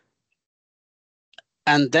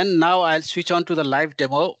 And then now I'll switch on to the live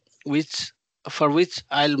demo, for which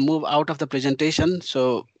I'll move out of the presentation.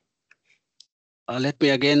 So let me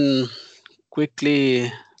again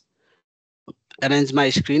quickly arrange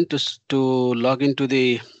my screen to log into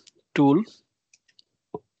the tool.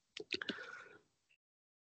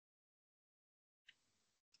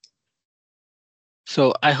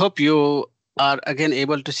 So I hope you are again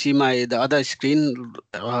able to see the other screen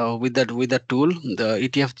with the tool, the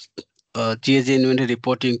ETF GHG inventory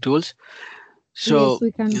reporting tools. So yes,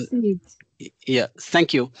 we can see it. Yeah,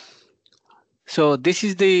 thank you. So this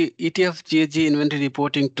is the ETF GHG inventory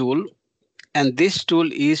reporting tool, and this tool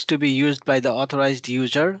is to be used by the authorized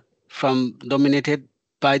user dominated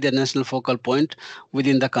by the national focal point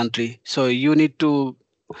within the country. So you need to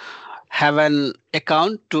have an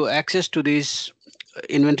account to access to these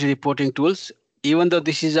inventory reporting tools. Even though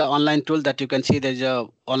this is an online tool that you can see there's a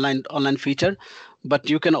online feature, but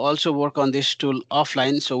you can also work on this tool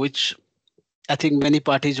offline. So which I think many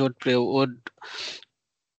parties would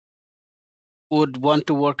want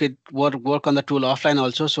to work on the tool offline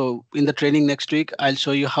also. So in the training next week, I'll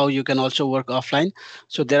show you how you can also work offline.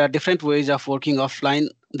 So there are different ways of working offline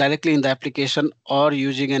directly in the application or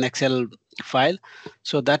using an Excel file.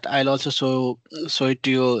 So that I'll also show it to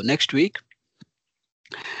you next week.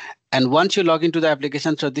 And once you log into the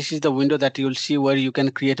application, so this is the window that you'll see where you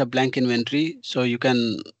can create a blank inventory. So you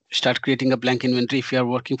can start creating a blank inventory if you are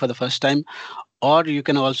working for the first time, or you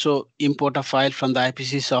can also import a file from the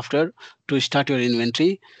IPCC software to start your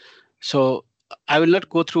inventory. So I will not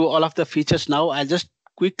go through all of the features now. I'll just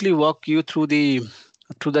quickly walk you through the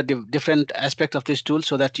different aspects of this tool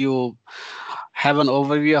so that you have an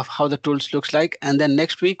overview of how the tools looks like. And then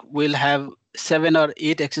next week, we'll have 7 or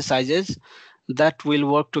 8 exercises that will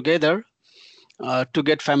work together to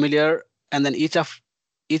get familiar and then each of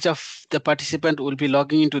the participant will be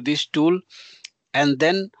logging into this tool and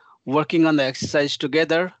then working on the exercise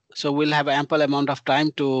together. So we'll have ample amount of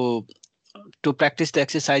time to practice the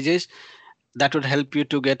exercises that would help you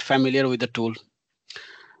to get familiar with the tool.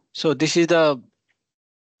 So this is the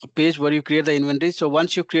page where you create the inventories. So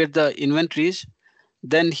once you create the inventories,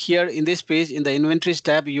 then here in this page, in the inventories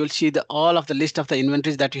tab, you'll see all of the list of the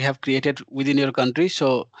inventories that you have created within your country.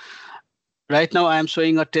 So right now I am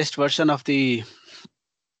showing a test version of the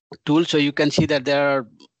tool. So you can see that there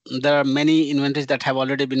are many inventories that have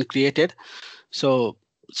already been created. So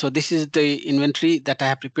this is the inventory that I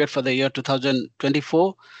have prepared for the year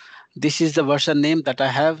 2024. This is the version name that I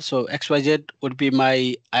have. So XYZ would be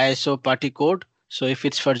my ISO party code. So if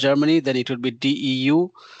it's for Germany, then it would be DEU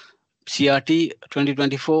CRT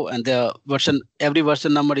 2024, and the every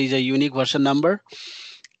version number is a unique version number.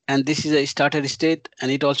 And this is a starter state,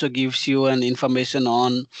 and it also gives you an information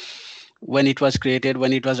on when it was created,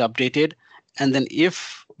 when it was updated, and then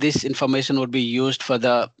if this information would be used for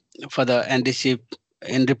the NDC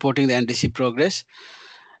in reporting the NDC progress.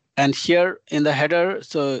 And here in the header,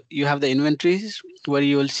 so you have the inventories where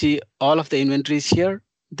you will see all of the inventories here,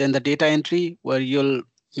 then the data entry where you'll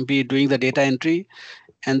be doing the data entry,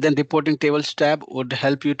 and then reporting tables tab would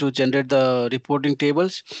help you to generate the reporting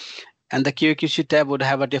tables, and the QAQC tab would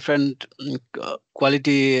have a different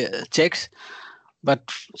quality checks.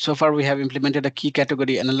 But so far we have implemented a key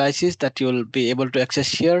category analysis that you'll be able to access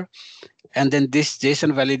here. And then this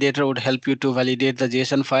JSON validator would help you to validate the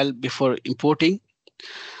JSON file before importing.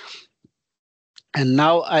 And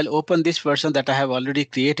now I'll open this version that I have already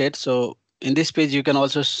created. So in this page, you can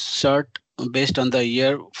also sort based on the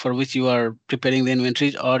year for which you are preparing the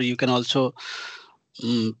inventories, or you can also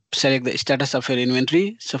select the status of your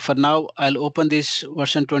inventory. So for now, I'll open this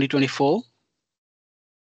version 2024.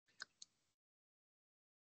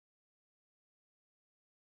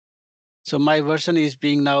 So my version is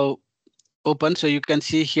being now open. So you can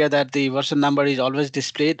see here that the version number is always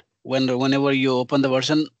displayed whenever you open the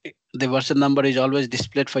version number is always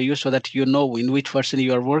displayed for you so that you know in which version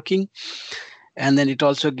you are working. And then it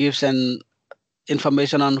also gives an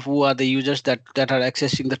information on who are the users that are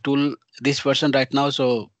accessing the tool, this version right now.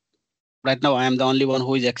 So right now I am the only one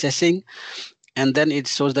who is accessing. And then it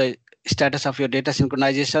shows the status of your data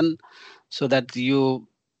synchronization so that you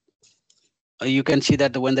can see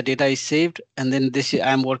that when the data is saved. And then this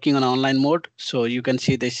I'm working on online mode. So you can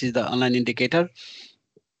see this is the online indicator.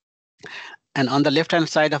 And on the left hand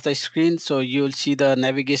side of the screen, so you'll see the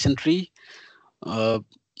navigation tree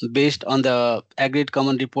based on the agreed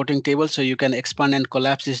common reporting table. So you can expand and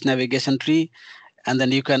collapse this navigation tree, and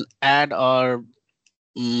then you can add or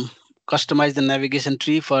customize the navigation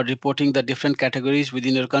tree for reporting the different categories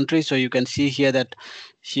within your country. So you can see here that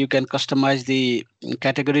you can customize the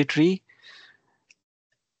category tree.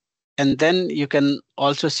 And then you can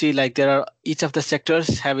also see like each of the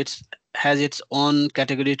sectors has its own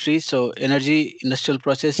category tree. So energy, industrial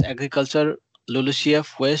process, agriculture,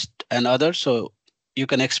 LULUCF, waste, and others. So you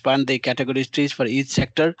can expand the category trees for each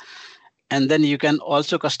sector. And then you can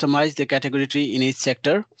also customize the category tree in each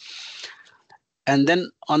sector. And then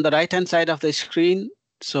on the right hand side of the screen,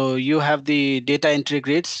 so you have the data entry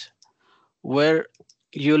grids where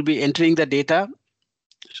you'll be entering the data.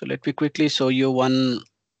 So let me quickly show you one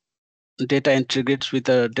data entry grids with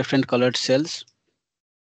different colored cells.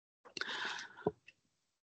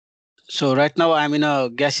 So right now I'm in a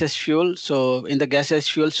gaseous fuel. So in the gaseous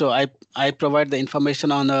fuel, so I provide the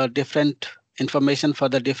information on different information for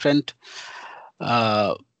the different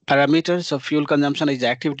parameters. So fuel consumption is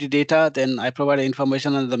activity data. Then I provide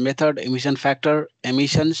information on the method, emission factor,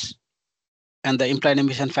 emissions, and the implied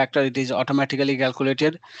emission factor. It is automatically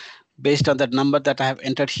calculated based on the number that I have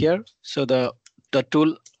entered here. So the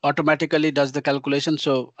tool automatically does the calculation.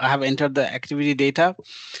 So I have entered the activity data.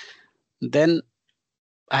 Then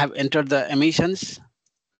I have entered the emissions.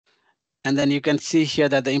 And then you can see here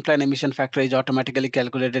that the implied emission factor is automatically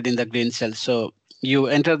calculated in the green cells. So you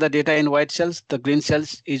enter the data in white cells, the green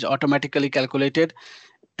cells is automatically calculated.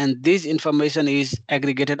 And this information is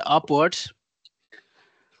aggregated upwards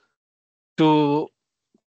to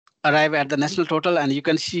arrive at the national total. And you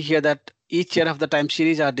can see here that each year of the time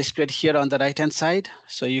series are displayed here on the right hand side.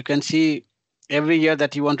 So you can see every year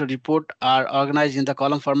that you want to report are organized in the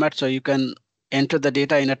column format. So you can enter the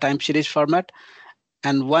data in a time series format.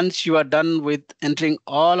 And once you are done with entering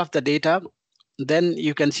all of the data, then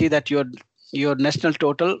you can see that your national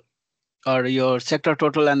total or your sector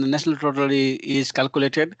total and the national total is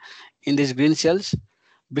calculated in these green cells.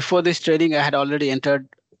 Before this training, I had already entered.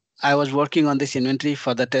 I was working on this inventory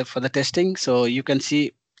for the testing. So you can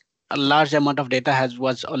see a large amount of data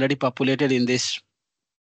was already populated in this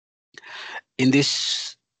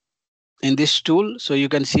tool. So you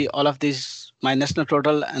can see all of these, my national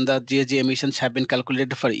total and the GHG emissions have been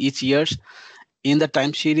calculated for each years in the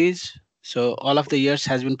time series. So all of the years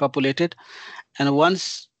has been populated. And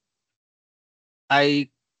once I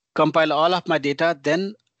compile all of my data,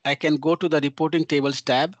 then I can go to the reporting tables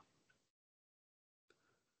tab.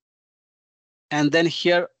 And then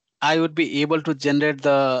here I would be able to generate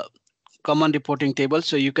the common reporting table.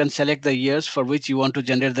 So you can select the years for which you want to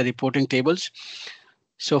generate the reporting tables.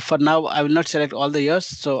 So for now, I will not select all the years.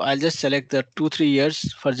 So I'll just select the 2-3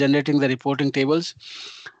 years for generating the reporting tables.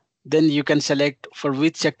 Then you can select for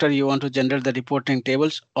which sector you want to generate the reporting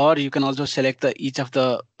tables, or you can also select each of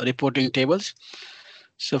the reporting tables.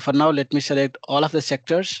 So for now, let me select all of the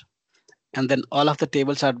sectors, and then all of the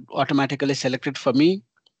tables are automatically selected for me.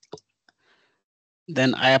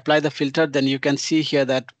 Then I apply the filter. Then you can see here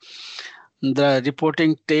that the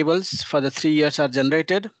reporting tables for the 3 years are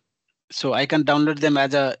generated. So I can download them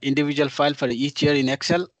as an individual file for each year in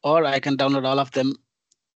Excel, or I can download all of them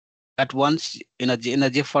at once in a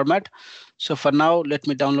GIF format. So for now, let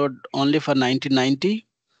me download only for 1990.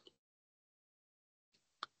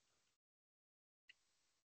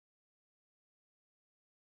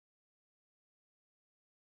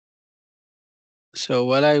 So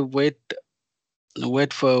while I wait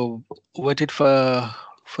for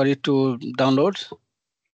it to download.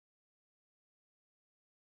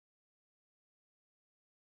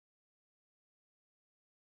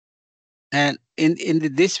 And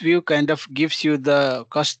in this view kind of gives you the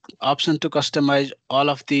option to customize all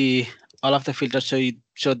of the filters.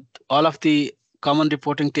 So all of the common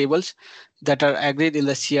reporting tables that are agreed in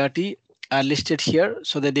the CRT are listed here,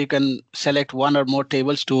 so that you can select one or more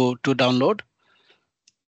tables to download.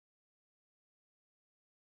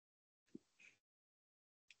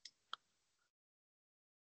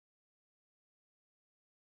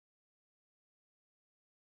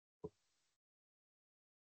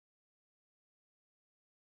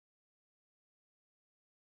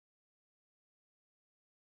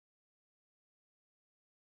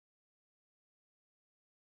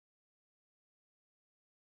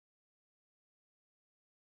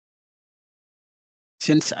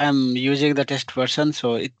 Since I'm using the test version,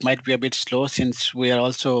 so it might be a bit slow, since we are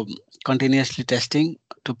also continuously testing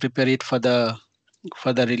to prepare it for the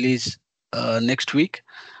release next week,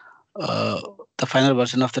 the final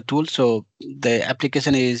version of the tool. So the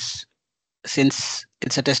application is, since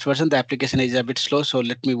it's a test version, the application is a bit slow. So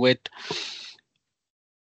let me wait.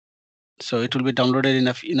 So it will be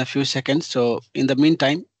downloaded in a few seconds. So in the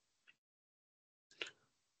meantime,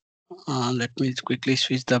 let me quickly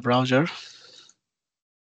switch the browser.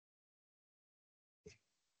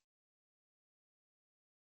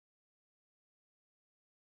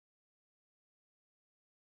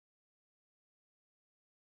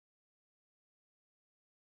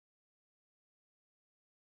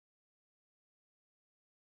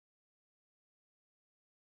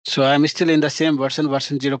 So I'm still in the same version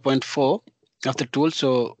 0.4 of the tool.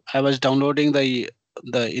 So I was downloading the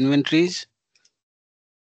inventories.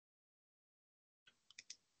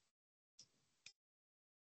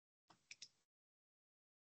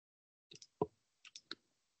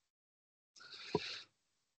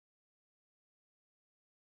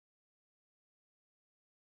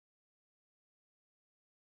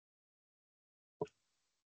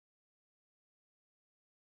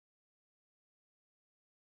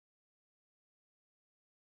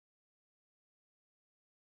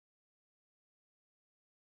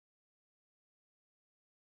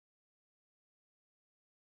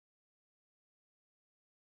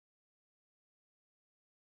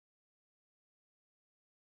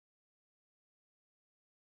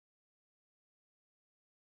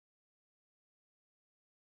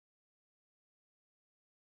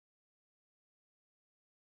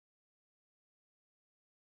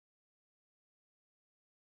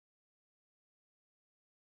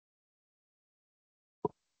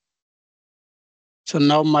 So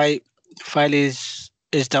now my file is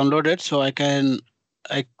downloaded. So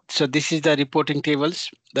so this is the reporting tables,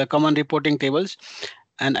 the common reporting tables.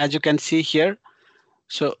 And as you can see here,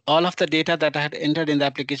 so all of the data that I had entered in the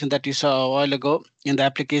application that you saw a while ago in the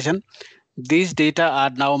application, these data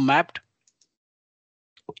are now mapped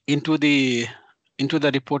into the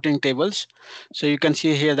reporting tables. So you can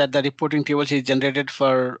see here that the reporting tables is generated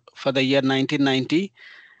for the year 1990.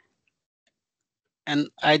 And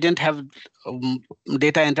I didn't have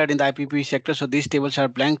data entered in the IPP sector, so these tables are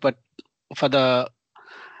blank. But for the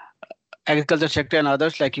agriculture sector and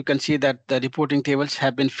others, like you can see that the reporting tables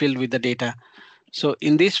have been filled with the data. So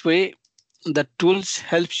in this way, the tools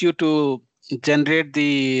helps you to generate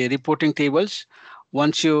the reporting tables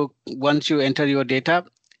once you enter your data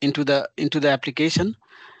into the application.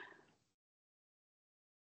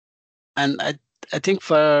 And I think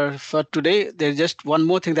for today, there's just one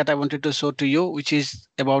more thing that I wanted to show to you, which is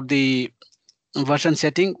about the version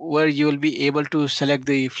setting, where you will be able to select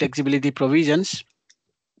the flexibility provisions.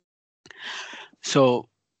 So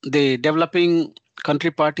the developing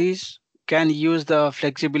country parties can use the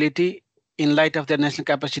flexibility in light of their national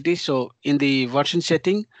capacity. So in the version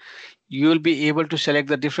setting, you will be able to select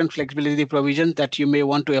the different flexibility provisions that you may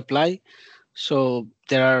want to apply. So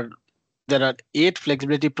there are 8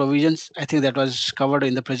 flexibility provisions. I think that was covered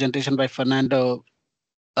in the presentation by Fernando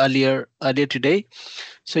earlier today.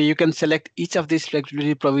 So you can select each of these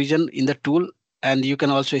flexibility provision in the tool, and you can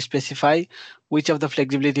also specify which of the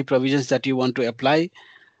flexibility provisions that you want to apply.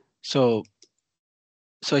 So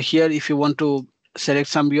here, if you want to select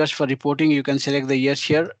some years for reporting, you can select the years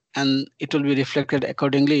here, and it will be reflected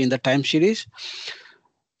accordingly in the time series.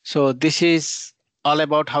 So this is all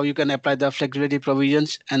about how you can apply the flexibility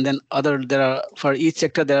provisions, and then for each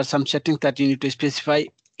sector, there are some settings that you need to specify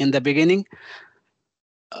in the beginning.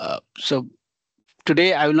 So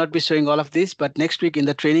today I will not be showing all of this, but next week in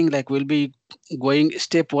the training, like, we'll be going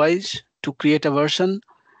stepwise to create a version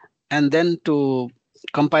and then to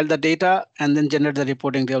compile the data and then generate the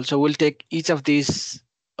reporting table. So we'll take each of these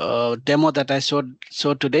demo that I showed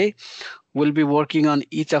today. We'll be working on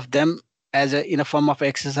each of them in a form of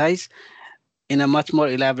exercise in a much more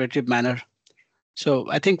elaborative manner. So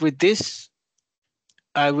I think with this,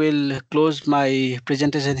 I will close my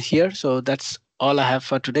presentation here. So that's all I have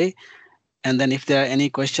for today. And then if there are any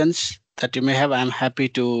questions that you may have, I'm happy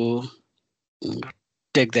to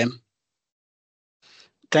take them.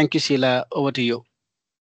 Thank you, Sheila. Over to you.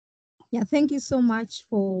 Yeah, thank you so much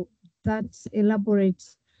for that elaborate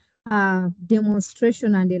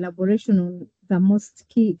demonstration and elaboration on the most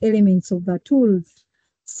key elements of the tools.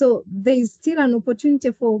 So there is still an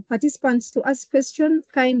opportunity for participants to ask questions.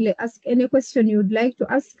 Kindly ask any question you would like to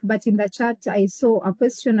ask, but in the chat, I saw a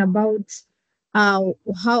question about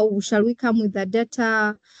how shall we come with the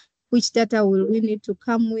data, which data will we need to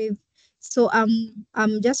come with. So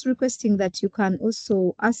I'm just requesting that you can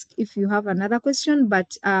also ask if you have another question,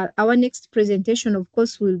 but our next presentation, of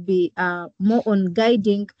course, will be more on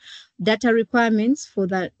guiding data requirements for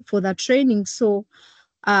the training. So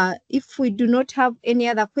if we do not have any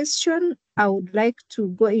other question, I would like to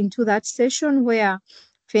go into that session where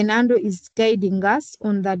Fernando is guiding us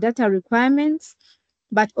on the data requirements.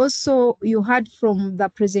 But also you heard from the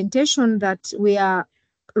presentation that we are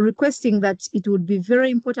requesting that it would be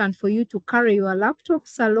very important for you to carry your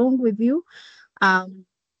laptops along with you.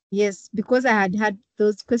 Yes, because I had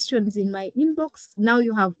those questions in my inbox. Now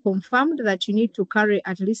you have confirmed that you need to carry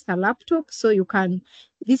at least a laptop, so you can.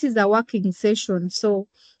 This is a working session, so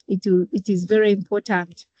it is very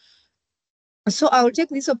important. So I will take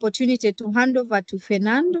this opportunity to hand over to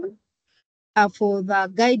Fernando for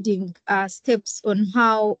the guiding steps on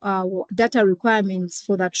how data requirements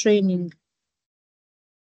for the training.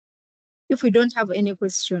 If we don't have any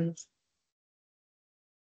questions.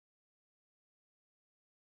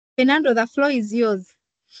 Fernando, the floor is yours.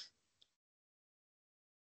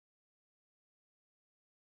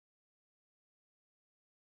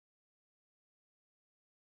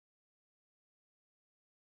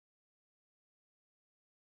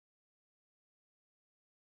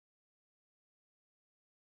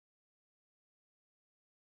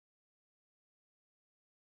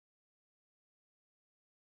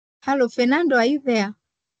 Hello, Fernando, are you there?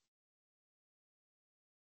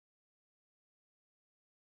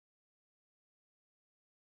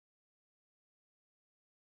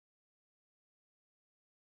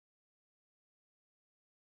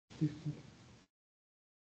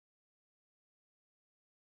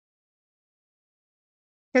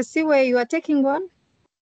 Can see where you are taking on?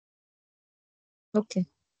 Okay.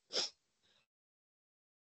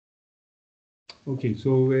 Okay,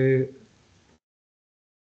 so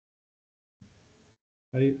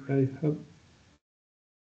I have.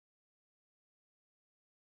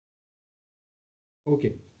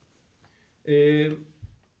 Okay.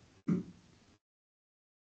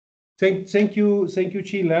 Thank you,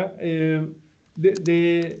 Sheila. An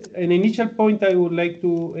initial point I would like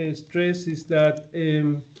to stress is that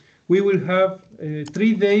we will have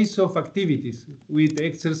 3 days of activities with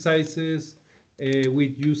exercises,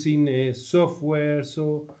 with using software.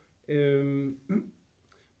 So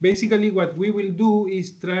basically what we will do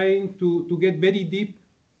is trying to get very deep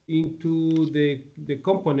into the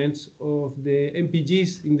components of the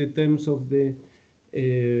MPGs in the terms of the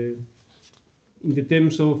in the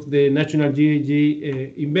terms of the National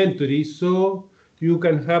GHGI inventory. So you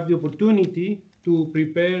can have the opportunity to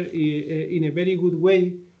prepare in a very good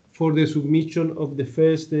way for the submission of the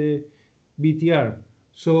first BTR.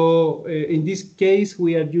 So in this case,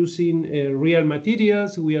 we are using real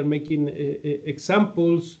materials. We are making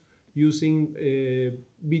examples using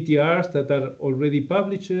BTRs that are already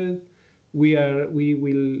published. We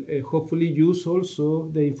will hopefully use also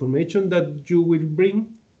the information that you will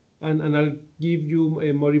bring, and I'll give you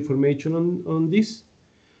more information on this.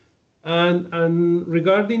 And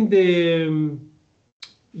regarding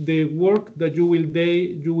the work that you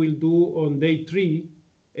will do on day 3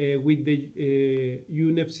 with the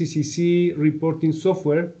UNFCCC reporting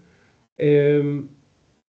software,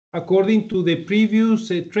 according to the previous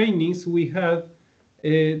trainings we had,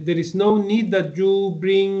 there is no need that you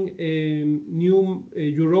bring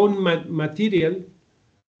your own material.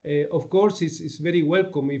 Of course, it's very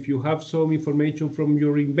welcome if you have some information from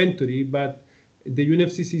your inventory, but the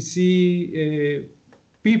UNFCCC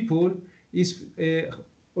people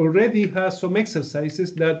already has some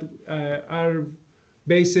exercises that are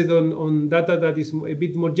based on data that is a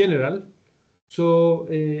bit more general. So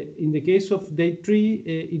in the case of day 3,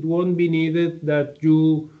 it won't be needed that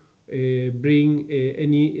you bring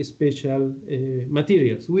any special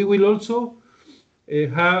materials. We will also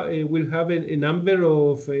have a number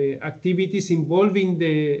of activities involving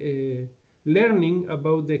the learning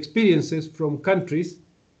about the experiences from countries.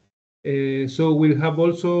 So we'll have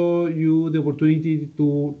also the opportunity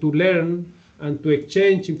to learn and to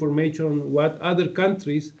exchange information on what other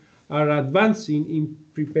countries are advancing in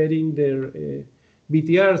preparing their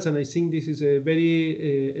BTRs, and I think this is a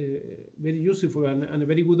very useful and a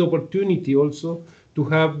very good opportunity also to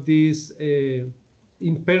have this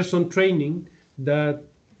in-person training that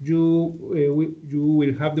you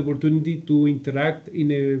will have the opportunity to interact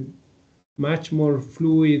in a much more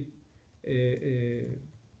fluid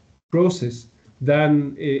process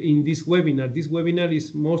than in this webinar. This webinar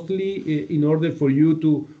is mostly in order for you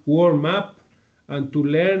to warm up and to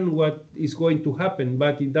learn what is going to happen,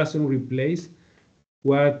 but it doesn't replace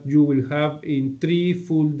what you will have in 3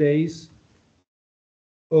 full days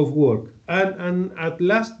of work. And at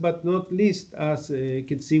last but not least, as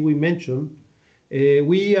we mentioned,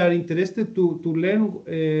 we are interested to learn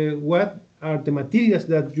what are the materials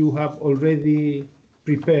that you have already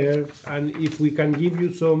prepared, and if we can give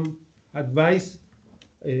you some advice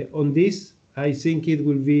on this, I think it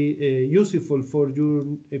will be useful for your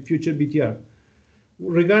future BTR.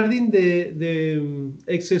 Regarding the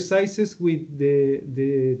exercises with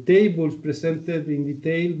the tables presented in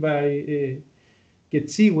detail by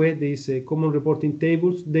Ketsiwe, these common reporting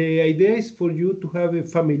tables, the idea is for you to have a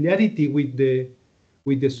familiarity with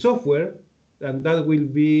the software, and that will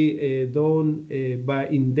be done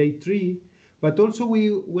in day 3. But also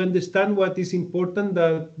we understand what is important,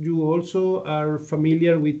 that you also are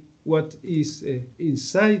familiar with what is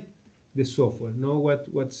inside the software, know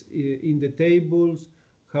what's in the tables,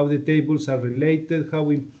 how the tables are related,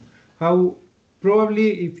 how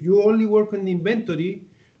probably if you only work on inventory,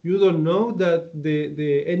 you don't know that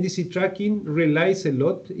the NDC tracking relies a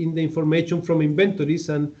lot in the information from inventories,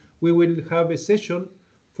 and we will have a session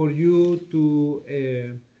for you to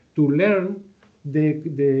learn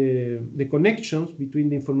the connections between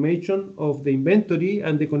the information of the inventory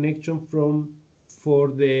and the connection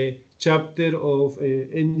for the chapter of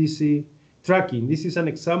NDC tracking. This is an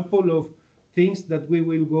example of things that we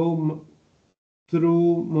will go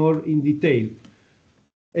through more in detail.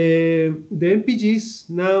 The MPGs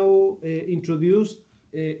now introduced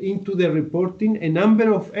into the reporting a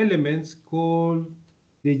number of elements called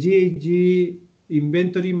the GHG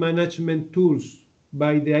inventory management tools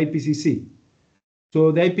by the IPCC.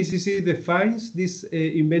 So the IPCC defines these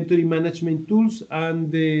inventory management tools, and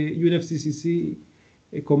the UNFCCC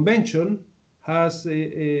convention has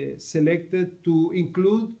selected to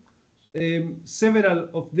include several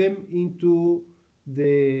of them into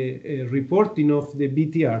the reporting of the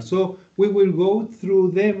BTR. So we will go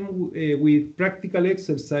through them with practical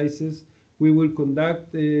exercises. We will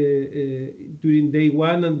conduct during day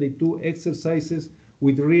 1 and day 2 exercises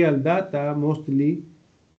with real data, mostly,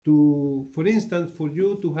 to, for instance, for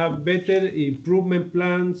you to have better improvement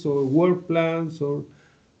plans or work plans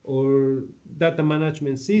or data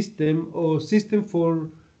management system or system for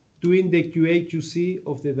doing the QA/QC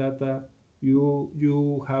of the data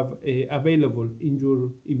you have available in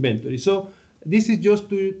your inventory. So this is just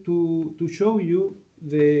to show you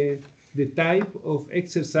the type of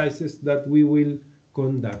exercises that we will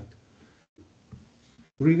conduct.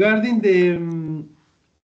 Regarding the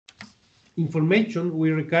information we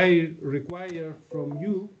require from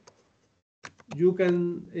you, you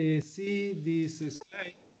can see this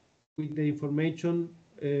slide with the information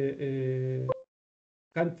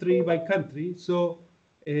country by country. So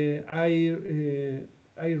I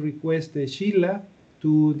request Sheila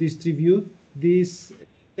to distribute this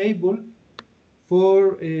table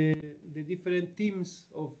for the different teams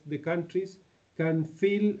of the countries can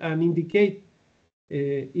fill and indicate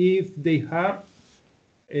if they have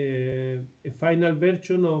a final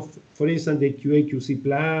version of, for instance, the QA/QC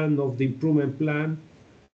plan, of the improvement plan,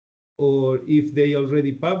 or if they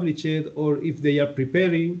already published it, or if they are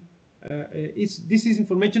preparing. This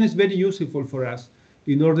information is very useful for us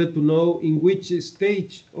in order to know in which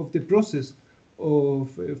stage of the process of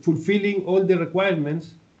fulfilling all the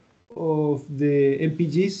requirements of the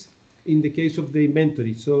MPGs in the case of the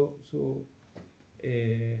inventory. So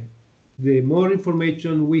the more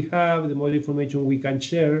information we have, the more information we can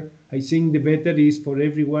share. I think the better is for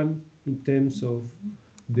everyone in terms of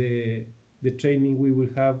the training we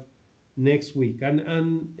will have next week. And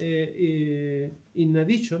in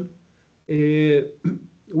addition,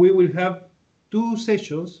 we will have 2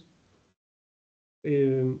 sessions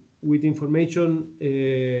with information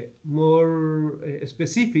more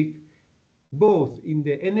specific, both in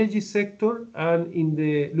the energy sector and in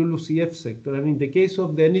the LULUCF sector. And in the case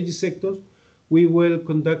of the energy sector, we will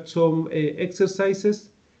conduct some exercises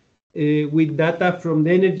with data from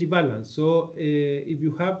the energy balance. So if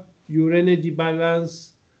you have your energy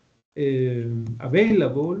balance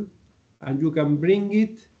available, and you can bring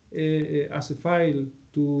it as a file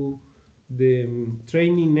to the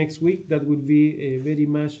training next week, that will be very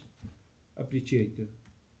much appreciated.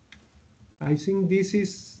 I think this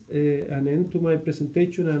is an end to my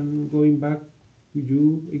presentation. I'm going back to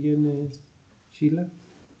you again, Sheila.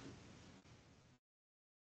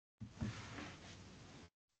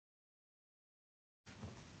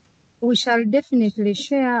 We shall definitely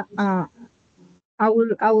share. I'll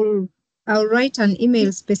write an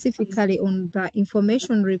email specifically on the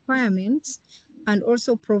information requirements, and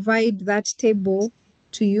also provide that table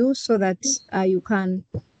to you so that you can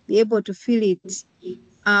be able to fill it.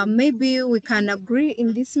 Maybe we can agree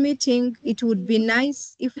in this meeting. It would be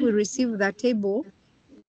nice if we receive the table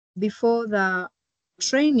before the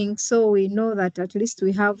training, so we know that at least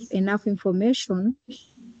we have enough information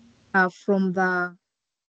from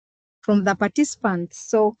the participants.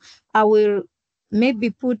 So I will maybe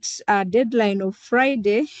put a deadline of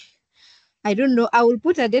Friday. I don't know. I will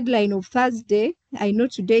put a deadline of Thursday. I know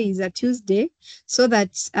today is a Tuesday, so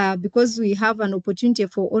that because we have an opportunity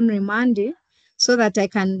for only Monday, so that I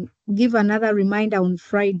can give another reminder on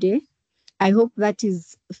Friday. I hope that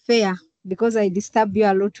is fair, because I disturb you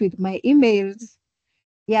a lot with my emails.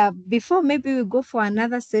 Yeah, before maybe we go for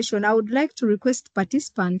another session, I would like to request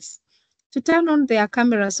participants to turn on their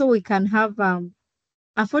camera so we can have a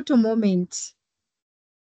photo moment,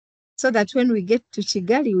 so that when we get to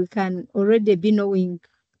Kigali, we can already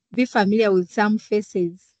be familiar with some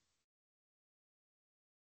faces.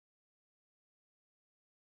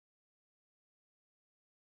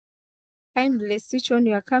 Kindly switch on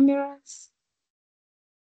your cameras.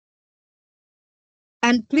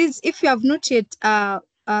 And please, if you have not yet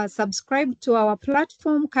subscribed to our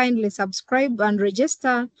platform, kindly subscribe and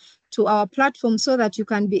register to our platform so that you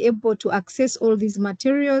can be able to access all these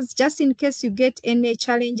materials. Just in case you get any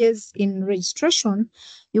challenges in registration,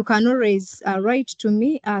 you can always write to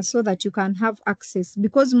me so that you can have access,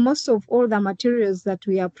 because most of all the materials that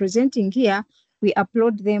we are presenting here, we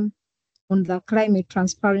upload them on the Climate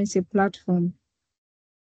Transparency platform.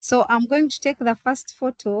 So I'm going to take the first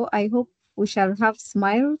photo. I hope we shall have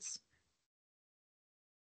smiles.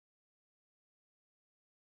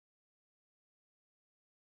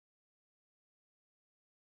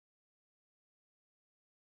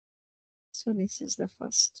 So this is the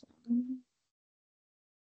first one.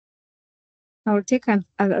 I'll take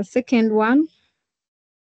a second one.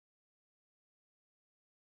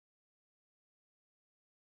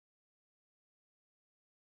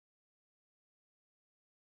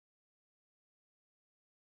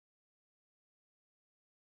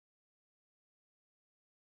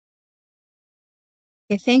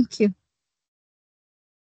 Okay, thank you.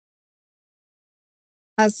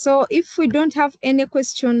 So if we don't have any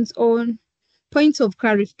questions or points of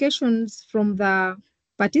clarifications from the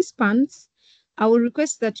participants, I will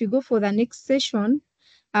request that we go for the next session,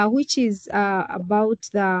 which is about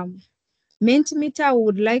the Mentimeter. I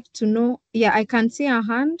would like to know, yeah, I can see a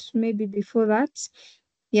hand maybe before that.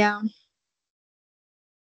 Yeah.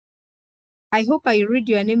 I hope I read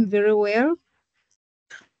your name very well.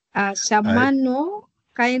 Shamano,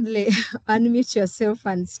 kindly unmute yourself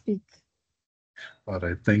and speak. All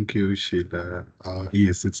right, thank you, Sheila.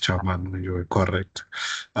 Yes, it's Chairman, you are correct.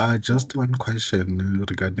 Just one question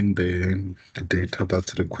regarding the data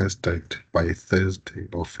that's requested by Thursday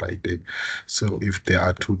or Friday. So if there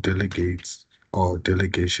are two delegates or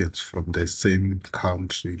delegations from the same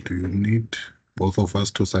country, do you need both of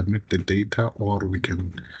us to submit the data, or we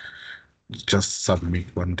can just submit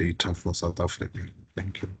one data for South Africa?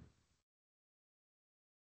 Thank you.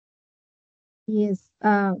 Yes,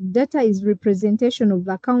 data is representation of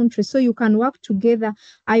the country, so you can work together.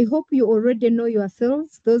 I hope you already know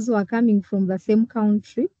yourselves, those who are coming from the same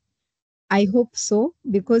country. I hope so,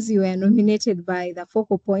 because you were nominated by the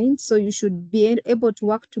focal point, so you should be able to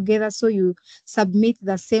work together so you submit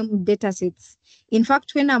the same data sets. In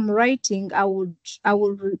fact, when I'm writing, I will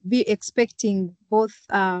be expecting both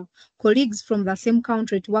colleagues from the same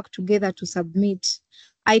country to work together to submit.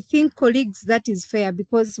 I think colleagues, that is fair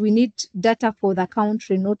because we need data for the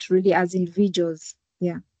country, not really as individuals.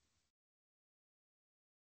 Yeah.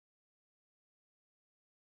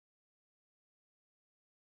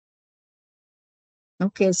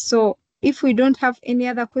 Okay, so if we don't have any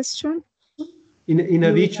other question. In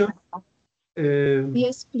addition,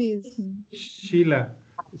 yes, please. Sheila,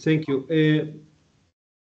 thank you.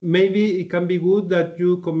 Maybe it can be good that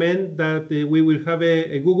you comment that we will have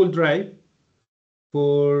a Google Drive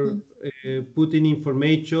for putting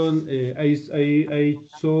information. I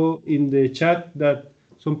saw in the chat that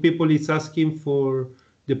some people is asking for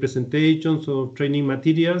the presentations or training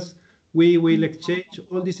materials. We will exchange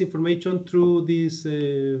all this information through this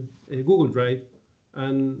Google Drive,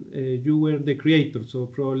 and you were the creator, so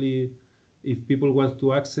probably if people want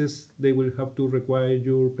to access, they will have to require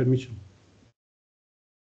your permission.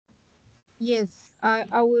 Yes,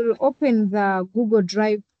 I will open the Google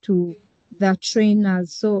Drive to the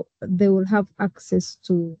trainers so they will have access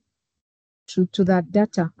to that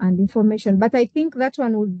data and information. But I think that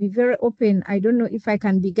one will be very open. I don't know if I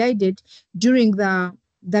can be guided during the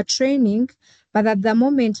training, but at the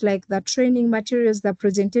moment, like the training materials, the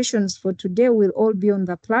presentations for today will all be on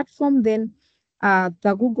the platform. Then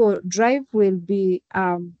the Google Drive will be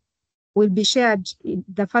shared in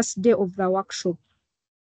the first day of the workshop.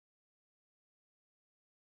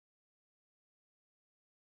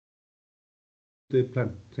 The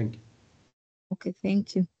plan. Thank you. Okay,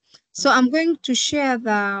 thank you. So I'm going to share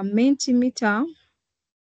the Mentimeter.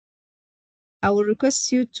 I will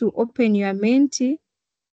request you to open your Menti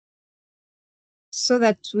so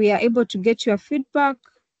that we are able to get your feedback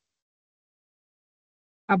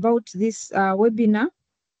about this webinar.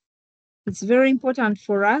 It's very important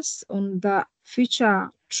for us on the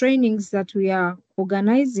future trainings that we are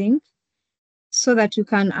organizing so that you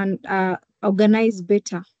can organize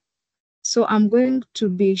better. So I'm going to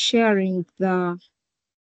be sharing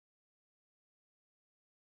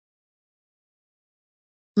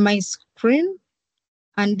my screen,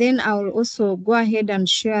 and then I will also go ahead and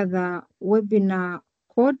share the webinar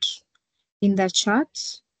code in the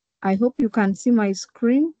chat. I hope you can see my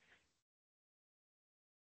screen,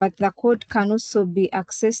 but the code can also be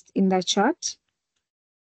accessed in the chat.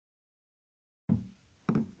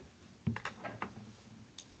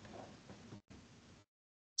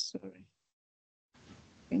 Sorry.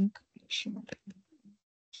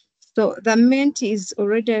 So the Menti is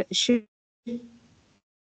already shared.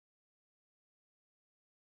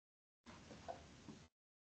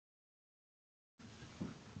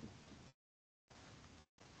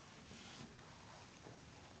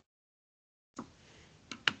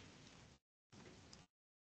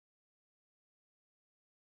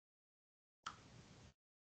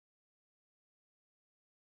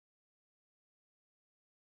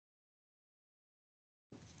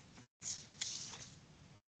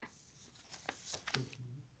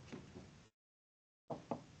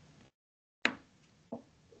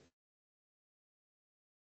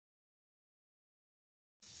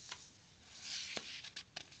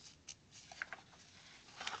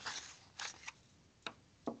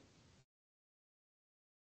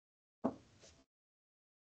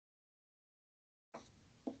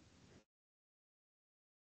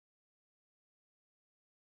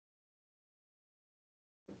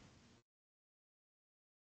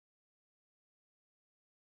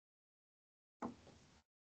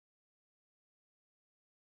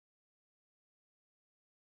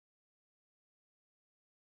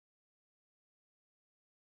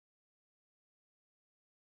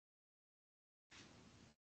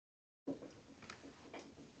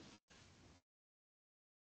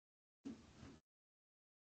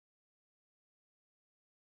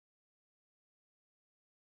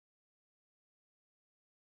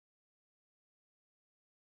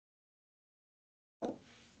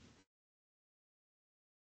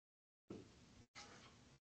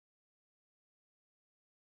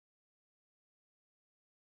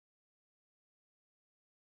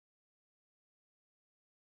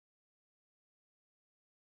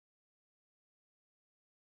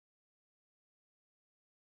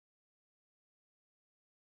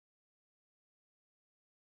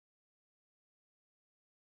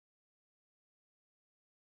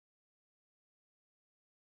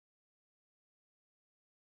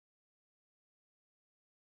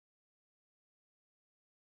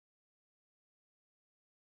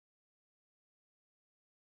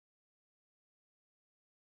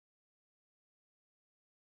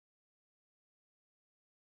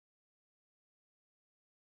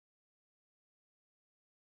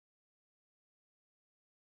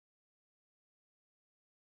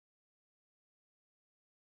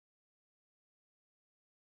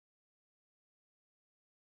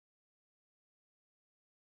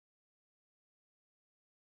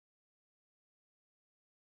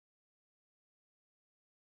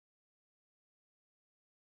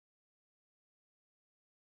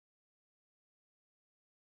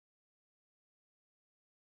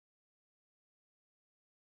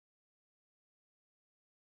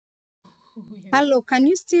 Hello, can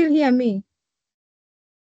you still hear me?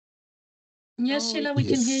 Yes, Sheila, we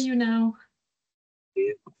can hear you now.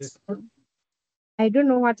 I don't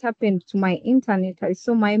know what happened to my internet. I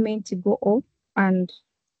saw my Menti go off and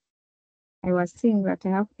I was seeing that I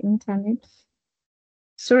have internet.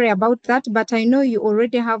 Sorry about that, but I know you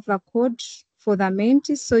already have the code for the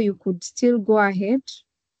Menti, so you could still go ahead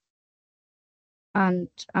and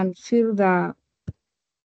fill the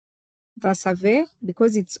survey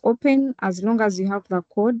because it's open as long as you have the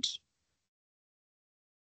code.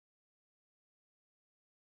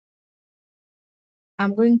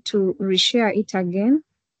 I'm going to reshare it again.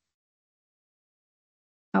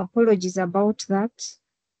 Apologies about that.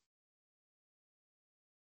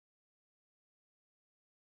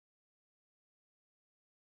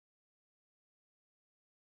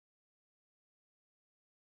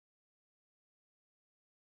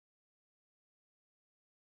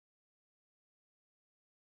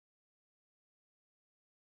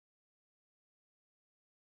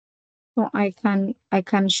 So I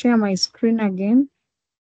can share my screen again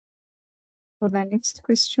for the next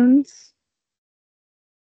questions.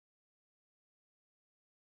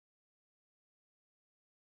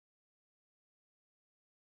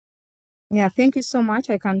 Yeah, thank you so much.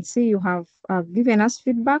 I can see you have given us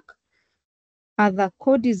feedback. The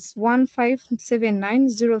code is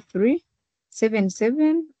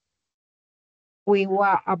 15790377. We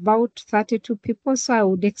were about 32 people, so I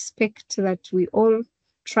would expect that we all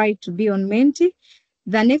try to be on Menti.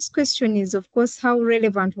 The next question is, of course, how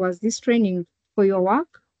relevant was this training for your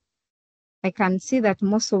work? I can see that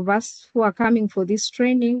most of us who are coming for this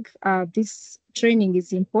training is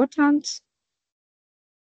important.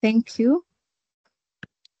 Thank you.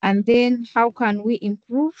 And then how can we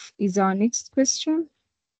improve is our next question.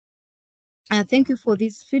 Thank you for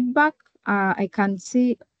this feedback. I can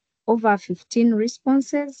see over 15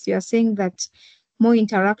 responses. You are saying that more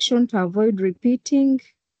interaction to avoid repeating.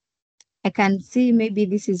 I can see maybe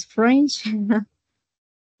this is French.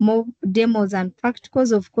 More demos and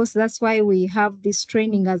practicals. Of course, that's why we have this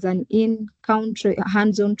training as an in-country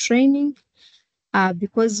hands-on training,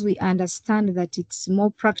 because we understand that it's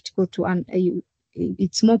more practical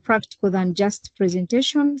it's more practical than just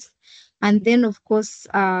presentations. And then, of course,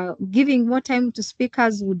 giving more time to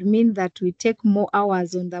speakers would mean that we take more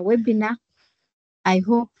hours on the webinar. I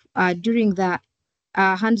hope during the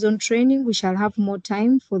hands-on training, we shall have more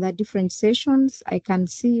time for the different sessions. I can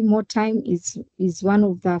see more time is one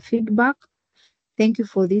of the feedback. Thank you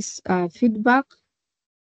for this feedback.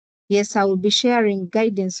 Yes, I will be sharing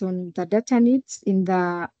guidance on the data needs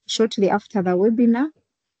shortly after the webinar.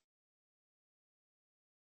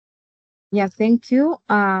 Yeah, thank you.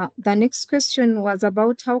 The next question was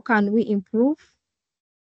about how can we improve?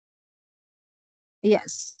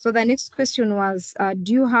 Yes, so the next question was,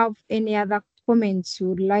 do you have any other comments you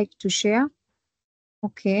would like to share?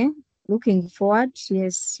 Okay, looking forward.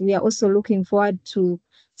 Yes, we are also looking forward to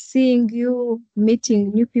seeing you,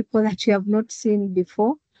 meeting new people that you have not seen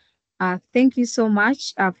before. Thank you so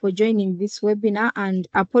much for joining this webinar, and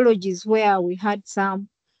apologies where we had some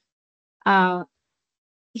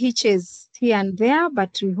hitches here and there,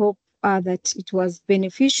 but we hope that it was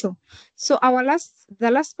beneficial. So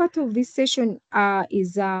the last part of this session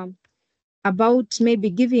is about maybe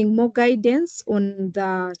giving more guidance on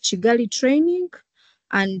the Kigali training.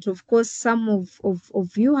 And of course, some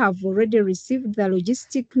of you have already received the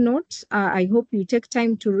logistic note. I hope you take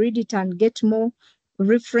time to read it and get more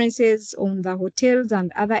references on the hotels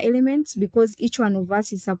and other elements, because each one of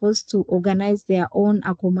us is supposed to organize their own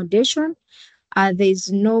accommodation. There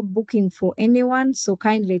is no booking for anyone, so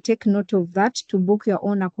kindly take note of that to book your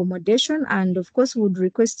own accommodation. And of course, would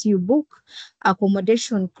request you book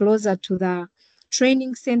accommodation closer to the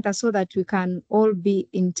training center so that we can all be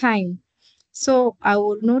in time. So I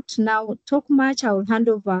will not now talk much. I will hand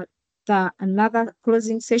over another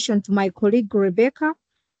closing session to my colleague Rebecca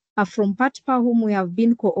from PATPA, whom we have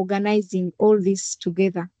been co-organizing all this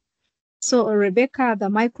together. So Rebecca, the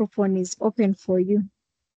microphone is open for you.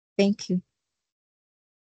 Thank you.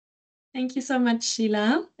 Thank you so much,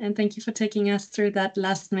 Sheila, and thank you for taking us through that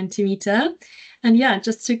last Mentimeter. And yeah,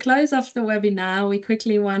 just to close off the webinar, we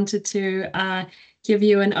quickly wanted to give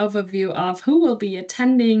you an overview of who will be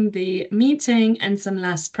attending the meeting and some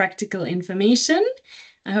last practical information.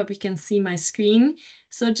 I hope you can see my screen.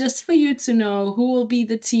 So just for you to know who will be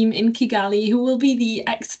the team in Kigali, who will be the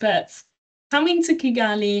experts coming to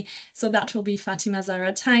Kigali. So that will be Fatima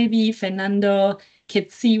Zara Taibi, Fernando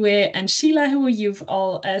Kitsiwe, and Sheila, who you've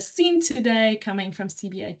all seen today, coming from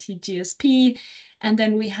CBIT-GSP. And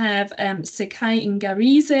then we have Sekai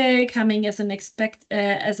Ingarize coming as an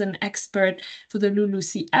expert for the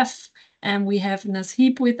LULUCF And we have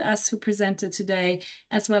Nasheeb with us, who presented today,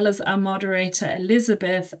 as well as our moderator,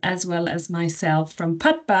 Elizabeth, as well as myself from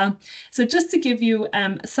PATBA. So just to give you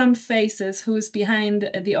some faces who's behind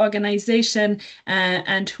the organization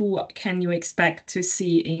and who can you expect to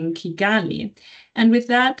see in Kigali. And with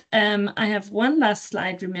that, I have one last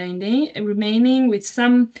slide remaining with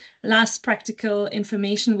some last practical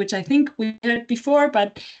information, which I think we heard before,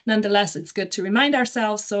 but nonetheless, it's good to remind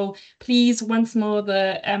ourselves. So please, once more,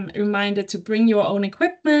 the reminder to bring your own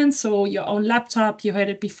equipment, so your own laptop. You heard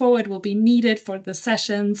it before, it will be needed for the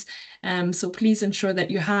sessions. So please ensure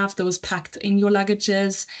that you have those packed in your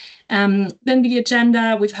luggages. Then the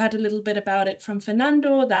agenda, we've heard a little bit about it from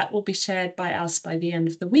Fernando. That will be shared by us by the end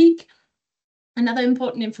of the week. Another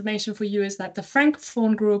important information for you is that the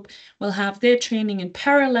Francophone group will have their training in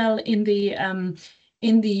parallel in the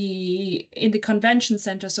convention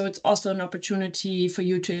center. So it's also an opportunity for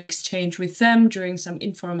you to exchange with them during some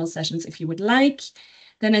informal sessions if you would like.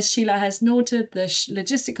 Then, as Sheila has noted, the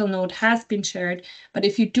logistical note has been shared, but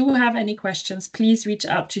if you do have any questions, please reach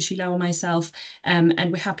out to Sheila or myself,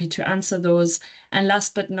 and we're happy to answer those. And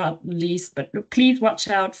last but not least, but please watch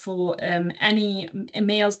out for any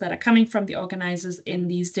emails that are coming from the organizers in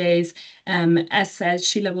these days. As said,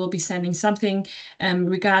 Sheila will be sending something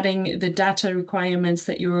regarding the data requirements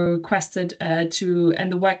that you were requested and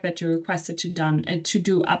the work that you're requested to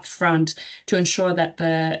do upfront to ensure that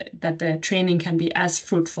the training can be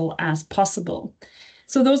as fruitful as possible.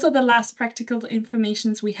 So those are the last practical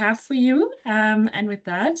informations we have for you. And with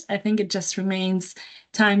that, I think it just remains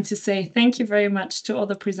time to say thank you very much to all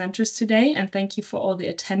the presenters today, and thank you for all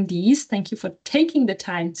the attendees. Thank you for taking the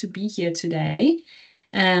time to be here today.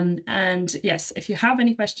 And yes, if you have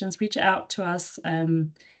any questions, reach out to us.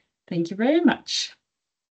 Thank you very much.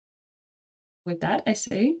 With that, I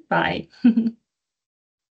say bye.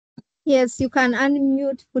 Yes, you can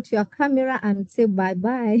unmute, put your camera and say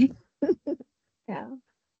bye-bye. Yeah.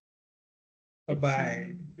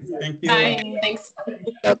 Bye-bye. Thank you. Bye. Thanks.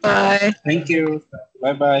 Bye-bye. Thank you.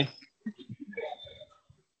 Bye-bye.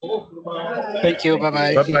 Thank you.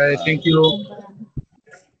 Bye-bye. Bye-bye. Thank you.